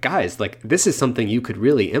being like, guys, this is something you could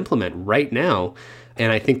really implement right now.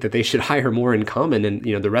 And I think that they should hire more in common and,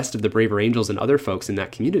 the rest of the Braver Angels and other folks in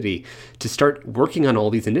that community to start working on all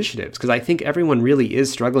these initiatives. Because I think everyone really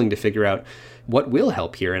is struggling to figure out what will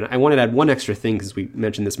help here. And I wanted to add one extra thing because we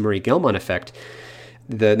mentioned this Murray-Gell-Mann effect.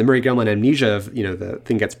 The Murray-Gell-Mann amnesia of, the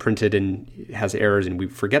thing gets printed and has errors and we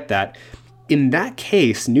forget that. In that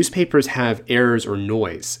case, newspapers have errors or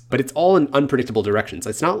noise, but it's all in unpredictable directions.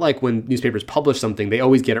 It's not like when newspapers publish something, they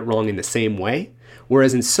always get it wrong in the same way.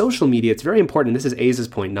 Whereas in social media, it's very important, and this is Aza's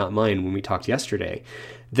point, not mine, when we talked yesterday,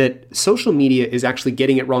 that social media is actually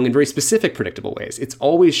getting it wrong in very specific, predictable ways. It's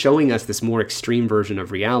always showing us this more extreme version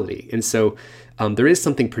of reality. And so there is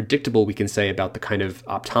something predictable we can say about the kind of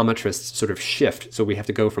optometrist sort of shift. So we have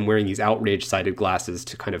to go from wearing these outrage-sided glasses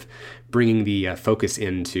to kind of bringing the focus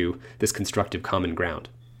into this constructive common ground.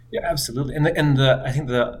 Yeah, absolutely. And I think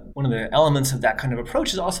one of the elements of that kind of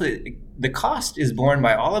approach is also the cost is borne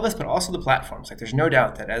by all of us, but also the platforms. There's no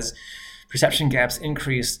doubt that as perception gaps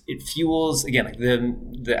increase, it fuels, again,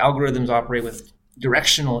 the algorithms operate with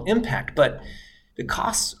directional impact, but the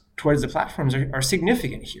costs towards the platforms are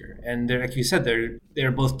significant here. And they're, like you said,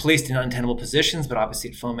 they're both placed in untenable positions, but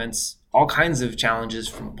obviously it foments all kinds of challenges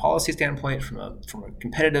from a policy standpoint, from a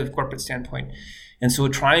competitive corporate standpoint. And so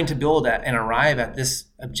trying to build at and arrive at this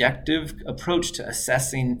objective approach to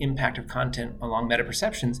assessing impact of content along meta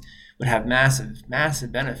perceptions would have massive,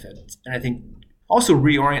 massive benefits. And I think also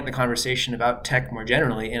reorient the conversation about tech more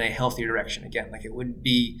generally in a healthier direction. Again, it would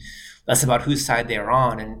be less about whose side they are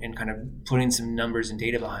on and kind of putting some numbers and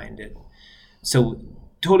data behind it. So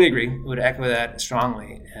totally agree. Would echo that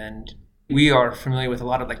strongly. And we are familiar with a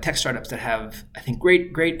lot of tech startups that have, I think,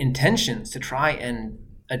 great intentions to try and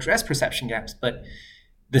address perception gaps, but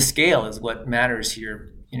the scale is what matters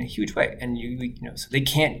here in a huge way. And so they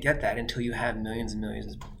can't get that until you have millions and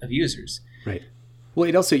millions of users. Right. Well,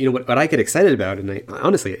 it also, what I get excited about, and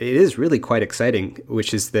honestly, it is really quite exciting,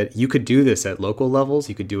 which is that you could do this at local levels,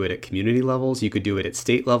 you could do it at community levels, you could do it at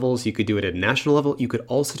state levels, you could do it at national level, you could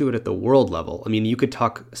also do it at the world level. I mean, you could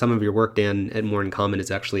talk, some of your work, Dan, at More in Common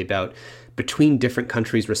is actually about between different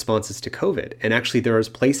countries' responses to COVID. And actually, there are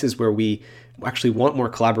places where we actually want more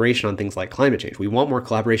collaboration on things like climate change. We want more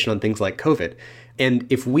collaboration on things like COVID. And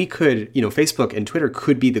if we could, Facebook and Twitter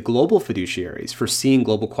could be the global fiduciaries for seeing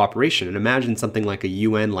global cooperation. And imagine something like a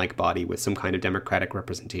UN-like body with some kind of democratic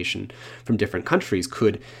representation from different countries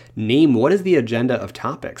could name what is the agenda of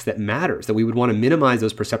topics that matters, that we would want to minimize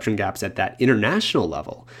those perception gaps at that international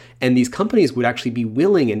level. And these companies would actually be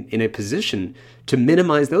willing and in a position to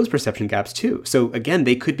minimize those perception gaps too. So again,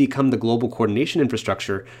 they could become the global coordination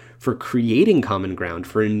infrastructure for creating common ground,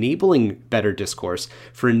 for enabling better discourse,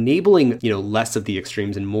 for enabling, less of the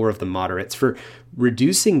extremes and more of the moderates, for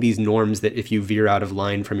reducing these norms that if you veer out of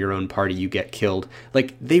line from your own party, you get killed.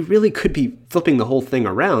 They really could be flipping the whole thing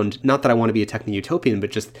around. Not that I want to be a techno-utopian,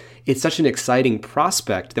 but just it's such an exciting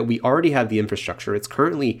prospect that we already have the infrastructure. It's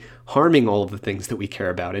currently harming all of the things that we care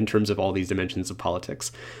about in terms of all these dimensions of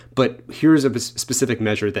politics. But here's a specific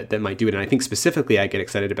measure that might do it. And I think specifically I get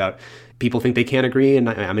excited about people think they can't agree. And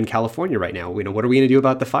I'm in California right now. What are we going to do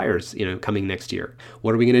about the fires, coming next year?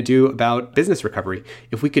 What are we going to do about business recovery?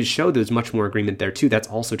 If we could show there's much more agreement there too, that's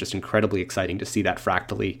also just incredibly exciting to see that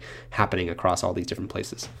fractally happening across all these different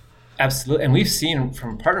places. Absolutely. And we've seen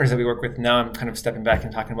from partners that we work with, now I'm kind of stepping back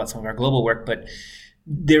and talking about some of our global work, but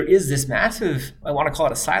there is this massive, I want to call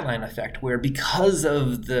it a sideline effect, where because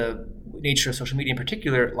of the nature of social media in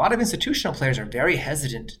particular, a lot of institutional players are very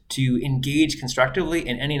hesitant to engage constructively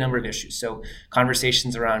in any number of issues. So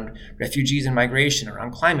conversations around refugees and migration,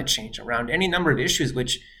 around climate change, around any number of issues,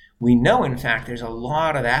 which we know, in fact, there's a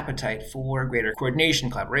lot of appetite for greater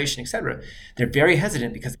coordination, collaboration, et cetera. They're very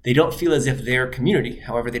hesitant because they don't feel as if their community,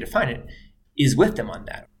 however they define it, is with them on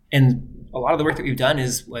that. And a lot of the work that we've done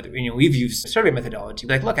is, whether we've used survey methodology.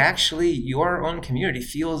 Like, look, actually, your own community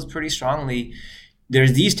feels pretty strongly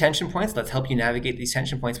there's these tension points. Let's help you navigate these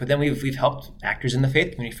tension points. But then we've helped actors in the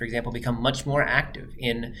faith community, for example, become much more active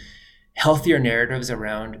in healthier narratives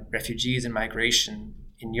around refugees and migration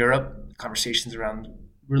in Europe, conversations around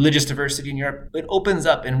religious diversity in Europe. It opens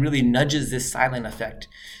up and really nudges this silent effect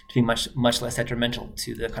to be much, much less detrimental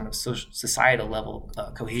to the kind of societal level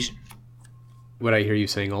cohesion. What I hear you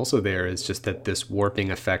saying also there is just that this warping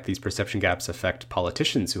effect, these perception gaps affect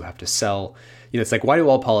politicians who have to sell. It's like, why do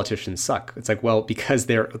all politicians suck? It's like, well, because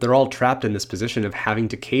they're all trapped in this position of having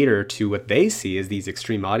to cater to what they see as these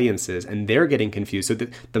extreme audiences, and they're getting confused. So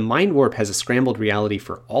the mind warp has a scrambled reality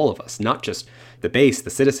for all of us, not just the base, the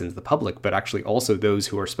citizens, the public, but actually also those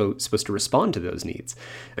who are supposed to respond to those needs.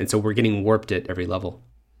 And so we're getting warped at every level.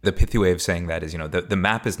 The pithy way of saying that is, the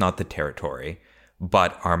map is not the territory,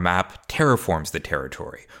 but our map terraforms the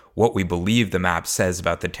territory. What we believe the map says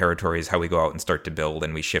about the territory is how we go out and start to build,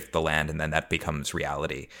 and we shift the land, and then that becomes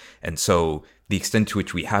reality. And so the extent to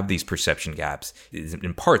which we have these perception gaps is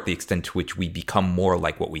in part the extent to which we become more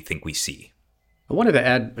like what we think we see. I wanted to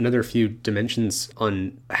add another few dimensions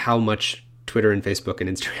on how much Twitter and Facebook and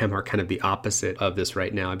Instagram are kind of the opposite of this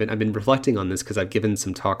right now. I've been reflecting on this because I've given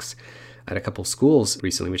some talks at a couple schools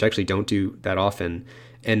recently, which I actually don't do that often.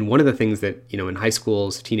 And one of the things that, in high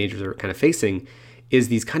schools, teenagers are kind of facing is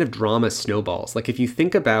these kind of drama snowballs. Like if you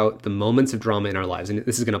think about the moments of drama in our lives, and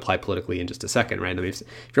this is going to apply politically in just a second, right? I mean, if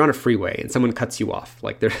you're on a freeway and someone cuts you off,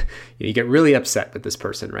 like you get really upset with this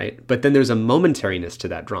person, right? But then there's a momentariness to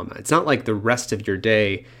that drama. It's not like the rest of your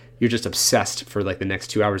day you're just obsessed for like the next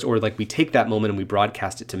 2 hours, or like we take that moment and we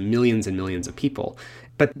broadcast it to millions and millions of people.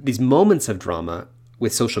 But these moments of drama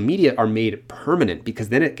with social media are made permanent because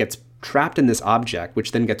then it gets trapped in this object,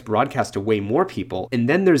 which then gets broadcast to way more people. And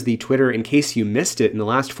then there's the Twitter, in case you missed it in the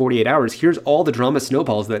last 48 hours, here's all the drama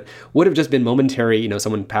snowballs that would have just been momentary,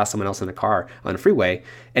 someone passed someone else in a car on a freeway.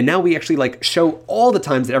 And now we actually like show all the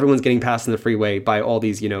times that everyone's getting passed in the freeway by all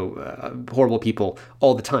these, horrible people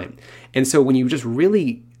all the time. And so when you just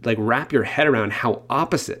really like wrap your head around how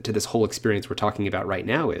opposite to this whole experience we're talking about right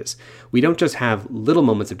now is, we don't just have little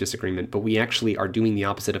moments of disagreement, but we actually are doing the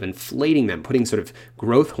opposite of inflating them, putting sort of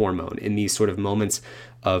growth hormone in these sort of moments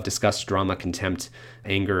of disgust, drama, contempt,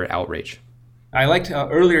 anger, outrage. I liked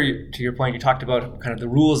earlier, to your point, you talked about kind of the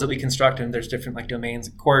rules that we construct, and there's different like domains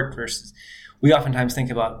of court versus, we oftentimes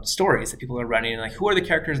think about stories that people are running and like, who are the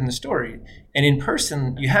characters in the story? And in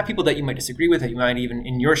person, you have people that you might disagree with, that you might even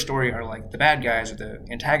in your story are like the bad guys or the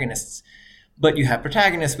antagonists, but you have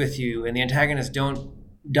protagonists with you, and the antagonists don't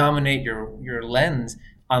dominate your lens.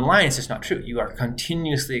 Online, it's just not true. You are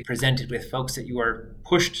continuously presented with folks that you are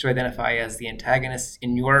pushed to identify as the antagonists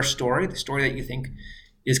in your story, the story that you think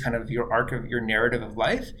is kind of your arc of your narrative of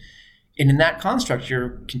life. And in that construct,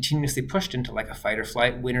 you're continuously pushed into like a fight or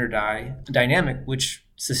flight, win or die dynamic, which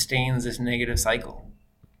sustains this negative cycle.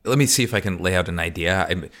 Let me see if I can lay out an idea.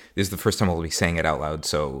 This is the first time I'll be saying it out loud,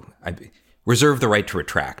 so I reserve the right to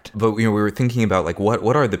retract. But we were thinking about like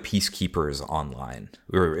what are the peacekeepers online?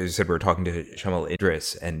 As I said, we were talking to Shamal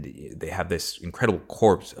Idris, and they have this incredible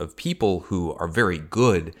corps of people who are very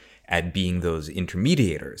good at being those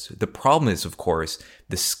intermediators. The problem is, of course,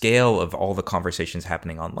 the scale of all the conversations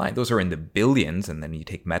happening online. Those are in the billions, and then you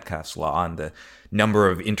take Metcalfe's law, and the number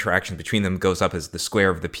of interactions between them goes up as the square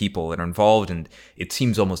of the people that are involved, and it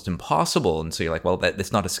seems almost impossible. And so you're like, well,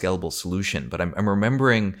 that's not a scalable solution. But I'm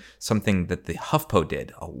remembering something that the HuffPo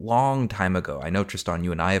did a long time ago. I know, Tristan,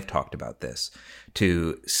 you and I have talked about this,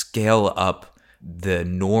 to scale up the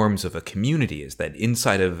norms of a community, is that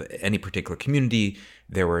inside of any particular community,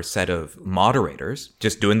 there were a set of moderators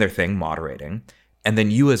just doing their thing, moderating. And then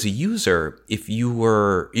you as a user, if you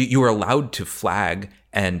were allowed to flag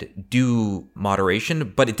and do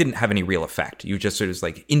moderation, but it didn't have any real effect. You just sort of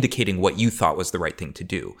like indicating what you thought was the right thing to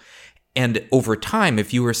do. And over time,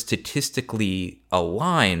 if you were statistically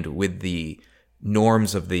aligned with the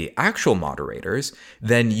norms of the actual moderators,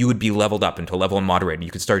 then you would be leveled up into level 1 moderator.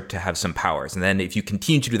 You could start to have some powers. And then if you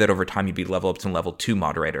continue to do that over time, you'd be leveled up to level 2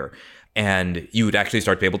 moderator. And you would actually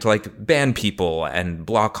start to be able to like ban people and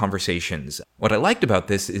block conversations. What I liked about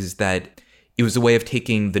this is that it was a way of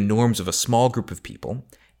taking the norms of a small group of people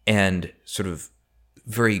and sort of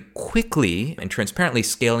very quickly and transparently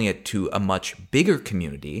scaling it to a much bigger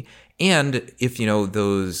community. And if,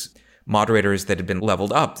 those moderators that had been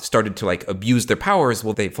leveled up started to like abuse their powers,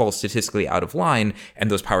 well, they fall statistically out of line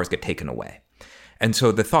and those powers get taken away. And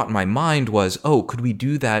so the thought in my mind was, could we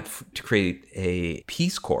do that to create a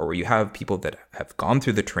Peace Corps where you have people that have gone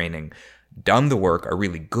through the training, done the work, are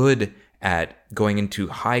really good at going into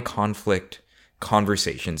high conflict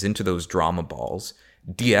conversations, into those drama balls,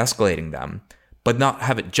 de-escalating them, but not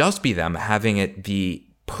have it just be them, having it be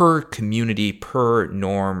per community, per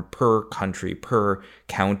norm, per country, per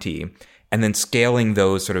county, and then scaling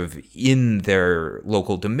those sort of in their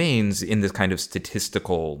local domains in this kind of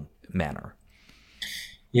statistical manner.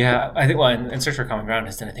 Yeah, I think, and Search for Common Ground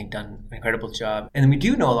has done an incredible job. And we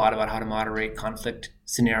do know a lot about how to moderate conflict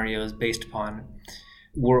scenarios based upon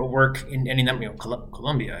work in any number,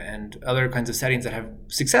 Colombia and other kinds of settings that have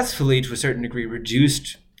successfully, to a certain degree,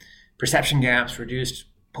 reduced perception gaps, reduced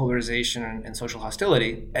polarization and social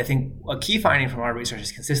hostility. I think a key finding from our research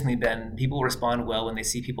has consistently been people respond well when they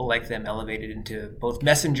see people like them elevated into both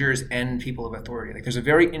messengers and people of authority. Like there's a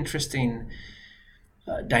very interesting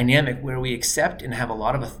dynamic where we accept and have a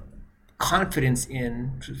lot of confidence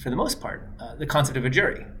in, for the most part, the concept of a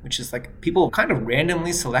jury, which is like people kind of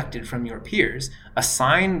randomly selected from your peers,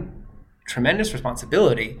 assigned tremendous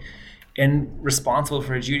responsibility and responsible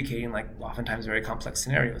for adjudicating like oftentimes very complex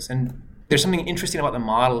scenarios. And there's something interesting about the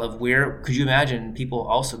model of where could you imagine people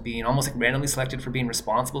also being almost like randomly selected for being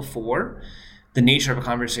responsible for the nature of a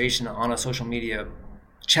conversation on a social media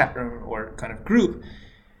chat room or kind of group,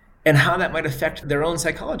 and how that might affect their own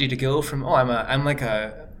psychology to go from, I'm like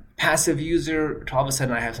a passive user to all of a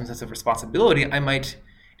sudden I have some sense of responsibility. I might,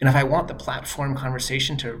 and if I want the platform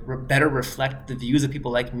conversation to better reflect the views of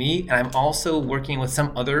people like me, and I'm also working with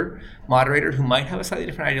some other moderator who might have a slightly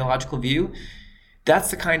different ideological view,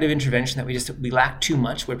 that's the kind of intervention that we lack too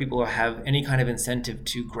much, where people have any kind of incentive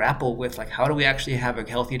to grapple with, like, how do we actually have a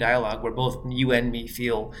healthy dialogue where both you and me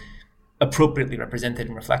feel appropriately represented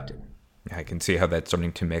and reflected? I can see how that's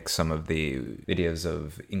starting to mix some of the ideas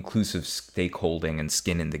of inclusive stakeholding and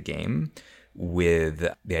skin in the game with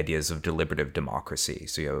the ideas of deliberative democracy.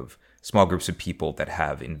 So you have small groups of people that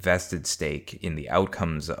have invested stake in the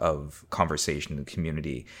outcomes of conversation in the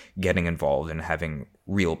community, getting involved and having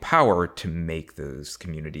real power to make those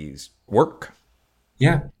communities work.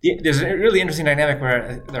 Yeah. There's a really interesting dynamic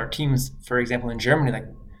where there are teams, for example, in Germany, like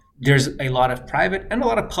there's a lot of private and a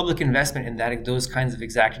lot of public investment in that, those kinds of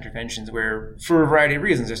exact interventions where, for a variety of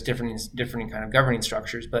reasons, there's different kind of governing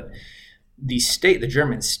structures, but the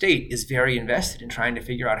German state is very invested in trying to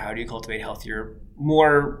figure out how do you cultivate healthier,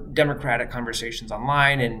 more democratic conversations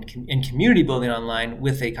online and in community building online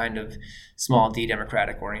with a kind of small d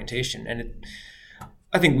democratic orientation. And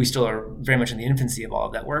I think we still are very much in the infancy of all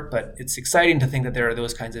of that work, but it's exciting to think that there are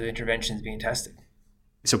those kinds of interventions being tested.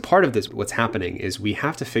 So part of this, what's happening is we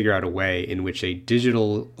have to figure out a way in which a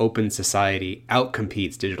digital open society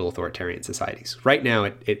outcompetes digital authoritarian societies. Right now,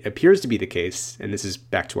 it appears to be the case, and this is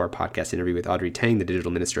back to our podcast interview with Audrey Tang, the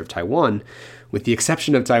digital minister of Taiwan. With the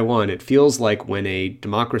exception of Taiwan, it feels like when a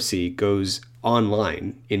democracy goes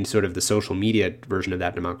online in sort of the social media version of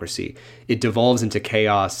that democracy, it devolves into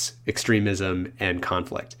chaos, extremism, and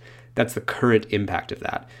conflict. That's the current impact of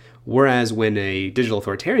that. Whereas when a digital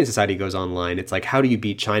authoritarian society goes online, it's like, how do you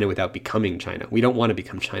beat China without becoming China? We don't want to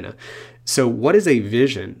become China. So what is a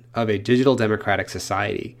vision of a digital democratic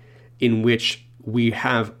society in which we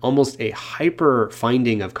have almost a hyper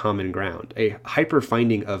finding of common ground, a hyper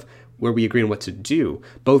finding of where we agree on what to do,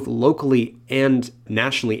 both locally and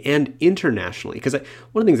nationally and internationally? Because one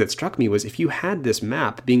of the things that struck me was if you had this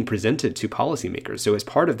map being presented to policymakers, so as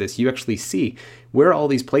part of this, you actually see where are all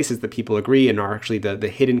these places that people agree and are actually the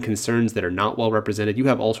hidden concerns that are not well represented. You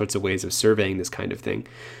have all sorts of ways of surveying this kind of thing.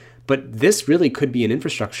 But this really could be an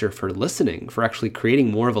infrastructure for listening, for actually creating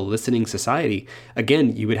more of a listening society.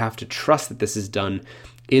 Again, you would have to trust that this is done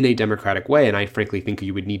in a democratic way. And I frankly think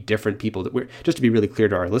you would need different people just to be really clear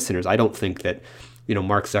to our listeners, I don't think that,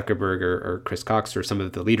 Mark Zuckerberg or Chris Cox or some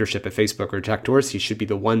of the leadership at Facebook or Jack Dorsey should be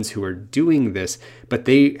the ones who are doing this, but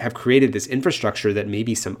they have created this infrastructure that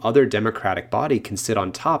maybe some other democratic body can sit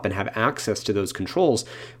on top and have access to those controls,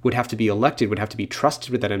 would have to be elected, would have to be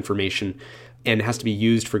trusted with that information. and it has to be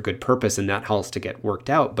used for good purpose, and that has to get worked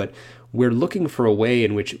out. But we're looking for a way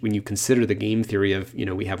in which, when you consider the game theory of,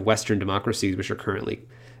 we have Western democracies which are currently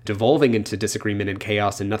devolving into disagreement and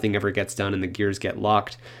chaos and nothing ever gets done and the gears get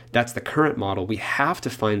locked. That's the current model. We have to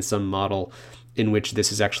find some model in which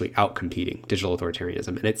this is actually outcompeting digital authoritarianism.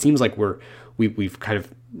 And it seems like we've kind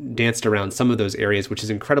of danced around some of those areas, which is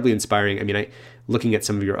incredibly inspiring. I mean, looking at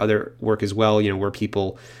some of your other work as well, where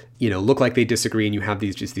people, look like they disagree, and you have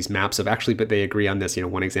these maps of actually, but they agree on this.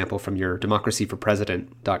 One example from your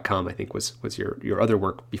democracyforpresident.com, I think was your other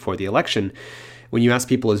work before the election. When you ask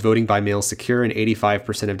people, is voting by mail secure? And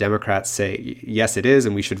 85% of Democrats say, yes, it is,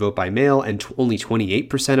 and we should vote by mail. And only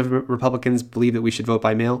 28% of Republicans believe that we should vote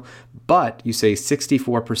by mail. But you say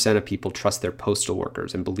 64% of people trust their postal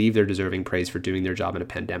workers and believe they're deserving praise for doing their job in a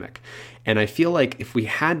pandemic. And I feel like if we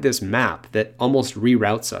had this map that almost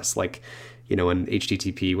reroutes us, like, on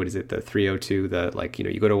HTTP, what is it, the 302,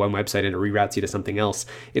 you go to one website and it reroutes you to something else.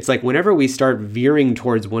 It's like whenever we start veering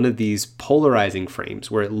towards one of these polarizing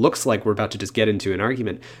frames where it looks like we're about to just get into an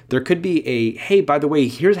argument, there could be hey, by the way,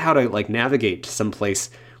 here's how to navigate to someplace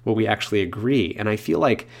where we actually agree. And I feel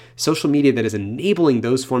like social media that is enabling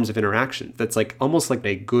those forms of interaction, that's almost like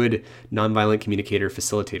a good nonviolent communicator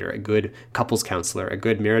facilitator, a good couples counselor, a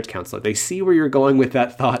good marriage counselor. They see where you're going with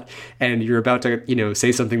that thought and you're about to,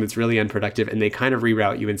 say something that's really unproductive, and they kind of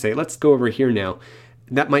reroute you and say, let's go over here now.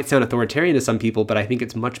 That might sound authoritarian to some people, but I think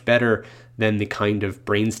it's much better than the kind of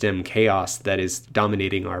brainstem chaos that is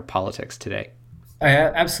dominating our politics today. I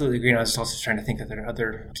absolutely agree. And I was also trying to think that there are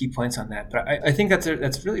other key points on that. But I think that's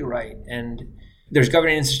really right. And there's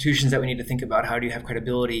governing institutions that we need to think about. How do you have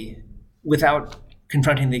credibility without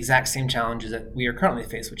confronting the exact same challenges that we are currently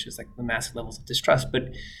faced, which is the massive levels of distrust. But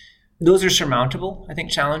those are surmountable, I think,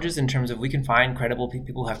 challenges in terms of we can find credible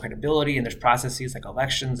people who have credibility, and there's processes like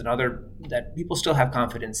elections and other that people still have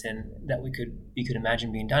confidence in that we could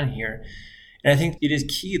imagine being done here. And I think it is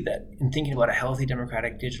key that in thinking about a healthy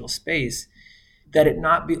democratic digital space, that it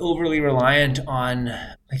not be overly reliant on,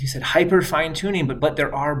 like you said, hyper fine-tuning, but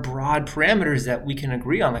there are broad parameters that we can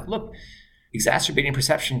agree on. Look, exacerbating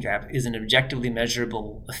perception gap is an objectively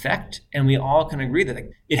measurable effect, and we all can agree that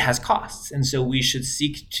it has costs. And so we should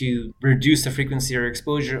seek to reduce the frequency or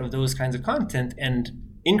exposure of those kinds of content and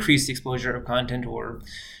increase the exposure of content or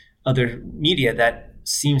other media that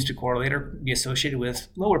seems to correlate or be associated with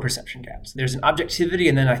lower perception gaps. There's an objectivity,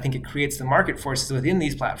 and then I think it creates the market forces within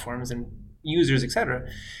these platforms and users, et cetera,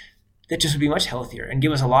 that just would be much healthier and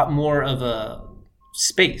give us a lot more of a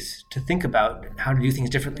space to think about how to do things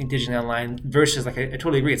differently digitally online versus I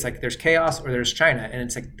totally agree. It's there's chaos or there's China, and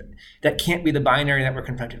it's that can't be the binary that we're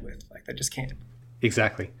confronted with. That just can't.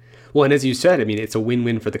 Exactly. Well, and as you said, I mean, it's a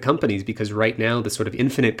win-win for the companies, because right now the sort of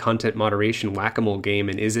infinite content moderation whack-a-mole game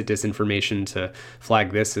and is it disinformation to flag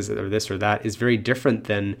this, is it or this or that, is very different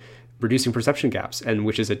than reducing perception gaps, and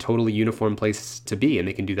which is a totally uniform place to be. And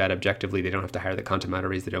they can do that objectively. They don't have to hire the content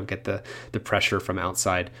moderators. They don't get the pressure from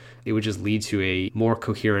outside. It would just lead to a more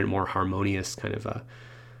coherent, more harmonious kind of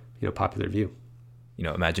popular view.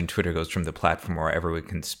 Imagine Twitter goes from the platform where everyone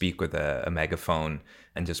can speak with a megaphone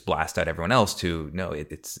and just blast out everyone else to, no,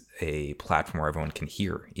 it's a platform where everyone can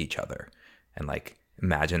hear each other. And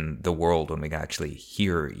imagine the world when we can actually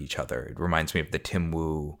hear each other. It reminds me of the Tim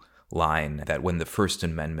Wu line that when the First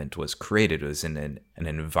Amendment was created, it was in an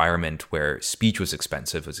environment where speech was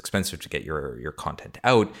expensive. It was expensive to get your content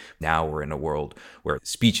out. Now we're in a world where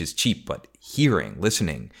speech is cheap, but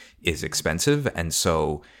listening is expensive. And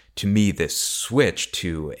so to me, this switch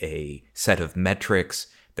to a set of metrics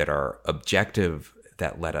that are objective,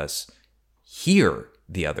 that let us hear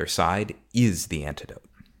the other side, is the antidote.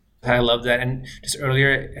 I love that. And just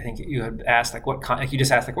earlier, I think you had asked what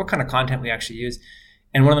kind of content we actually use.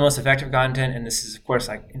 And one of the most effective content, and this is, of course,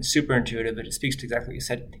 super intuitive, but it speaks to exactly what you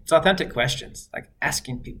said. It's authentic questions,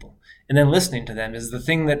 asking people and then listening to them is the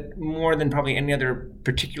thing that more than probably any other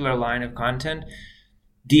particular line of content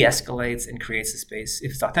de-escalates and creates a space.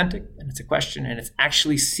 If it's authentic and it's a question and it's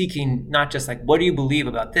actually seeking not just what do you believe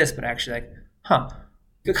about this, but actually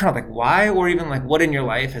kind of why, or even what in your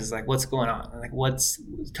life is what's going on,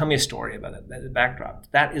 tell me a story about it, the backdrop.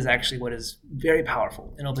 That is actually what is very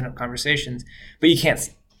powerful in opening up conversations. But you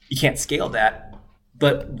can't scale that.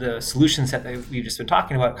 But the solution set that we've just been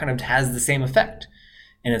talking about kind of has the same effect,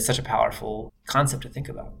 and it's such a powerful concept to think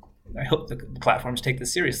about. I hope the platforms take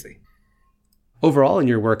this seriously. Overall in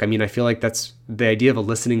your work, I mean, I feel like that's the idea of a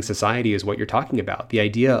listening society is what you're talking about. The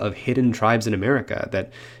idea of hidden tribes in America,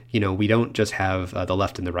 that, we don't just have the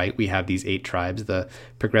left and the right. We have these 8 tribes: the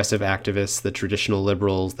progressive activists, the traditional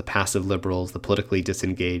liberals, the passive liberals, the politically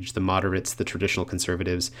disengaged, the moderates, the traditional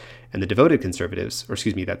conservatives, and the devoted conservatives. Or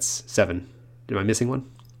excuse me, that's 7. Am I missing one?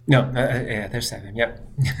 No, yeah, there's 7. Yep.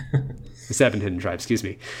 7 hidden tribes, excuse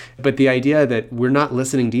me. But the idea that we're not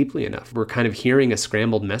listening deeply enough, we're kind of hearing a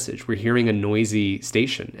scrambled message. We're hearing a noisy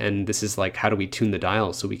station. And this is like, how do we tune the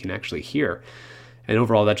dial so we can actually hear? And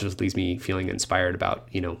overall, that just leaves me feeling inspired about,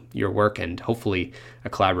 your work, and hopefully a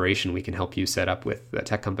collaboration we can help you set up with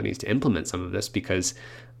tech companies to implement some of this, because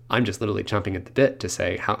I'm just literally chomping at the bit to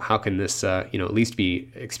say, how can this, at least be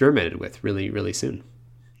experimented with really, really soon?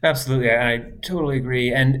 Absolutely. I totally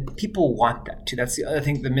agree. And people want that too. That's the other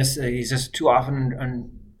thing. The miss is just too often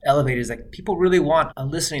elevated, is like people really want a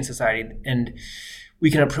listening society, and we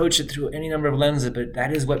can approach it through any number of lenses, but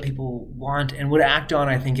that is what people want and would act on,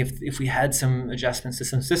 I think, if we had some adjustments to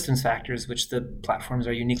some systems factors, which the platforms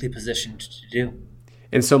are uniquely positioned to do.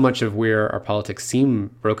 And so much of where our politics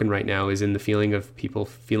seem broken right now is in the feeling of people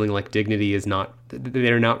feeling like dignity is not,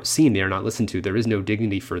 they're not seen, they are not listened to. There is no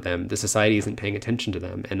dignity for them. The society isn't paying attention to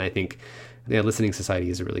them. And I think the listening society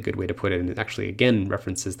is a really good way to put it. And it actually, again,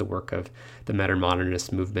 references the work of the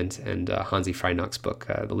Modernist movement and Hansi Freinock's book,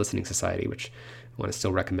 The Listening Society, which I want to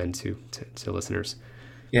still recommend to listeners.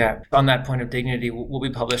 Yeah, on that point of dignity, we'll be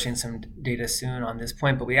publishing some data soon on this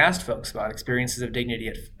point, but we asked folks about experiences of dignity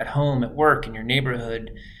at home, at work, in your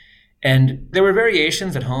neighborhood. And there were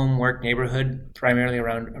variations at home, work, neighborhood, primarily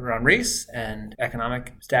around race and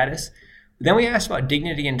economic status. But then we asked about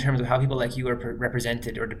dignity in terms of how people like you are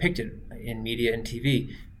represented or depicted in media and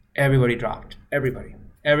TV. Everybody dropped.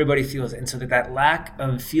 Everybody feels it. And so that lack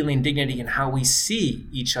of feeling dignity in how we see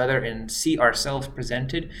each other and see ourselves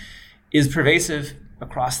presented is pervasive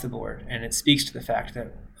across the board. And it speaks to the fact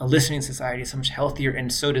that a listening society is so much healthier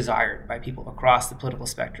and so desired by people across the political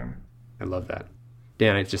spectrum. I love that.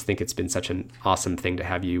 Dan, I just think it's been such an awesome thing to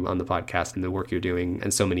have you on the podcast, and the work you're doing,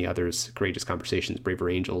 and so many others, Courageous Conversations, Braver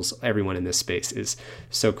Angels. Everyone in this space is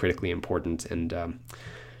so critically important, and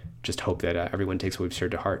just hope that everyone takes what we've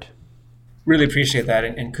shared to heart. Really appreciate that,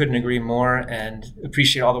 and couldn't agree more, and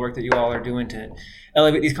appreciate all the work that you all are doing to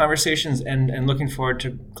elevate these conversations, and looking forward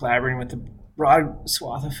to collaborating with the broad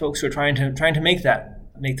swath of folks who are trying to make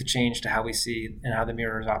the change to how we see and how the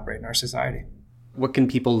mirrors operate in our society. What can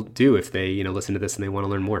people do if they listen to this and they want to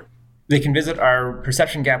learn more? They can visit our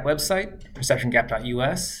Perception Gap website,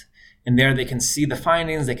 perceptiongap.us, and there they can see the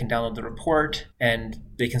findings, they can download the report, and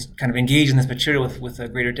they can kind of engage in this material with a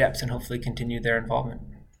greater depth and hopefully continue their involvement.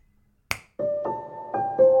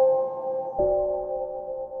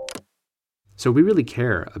 So we really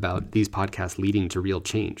care about these podcasts leading to real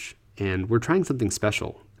change, and we're trying something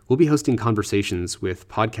special. We'll be hosting conversations with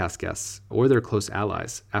podcast guests or their close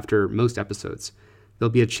allies after most episodes. There'll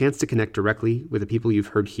be a chance to connect directly with the people you've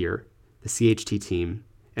heard here, the CHT team,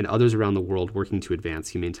 and others around the world working to advance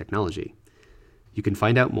humane technology. You can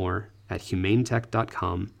find out more at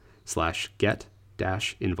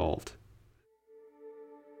humanetech.com/get-involved.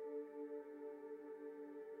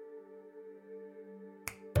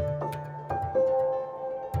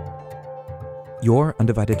 Your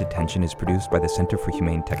Undivided Attention is produced by the Center for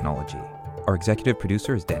Humane Technology. Our executive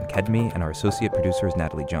producer is Dan Kedmi, and our associate producer is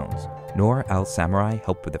Natalie Jones. Noor Al-Samurai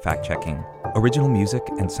helped with the fact-checking. Original music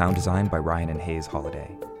and sound design by Ryan and Hayes Holiday.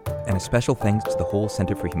 And a special thanks to the whole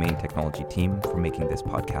Center for Humane Technology team for making this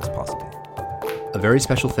podcast possible. A very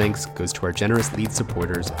special thanks goes to our generous lead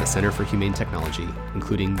supporters at the Center for Humane Technology,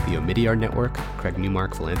 including the Omidyar Network, Craig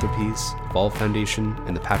Newmark Philanthropies, Evolve Foundation,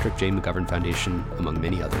 and the Patrick J. McGovern Foundation, among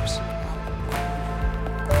many others.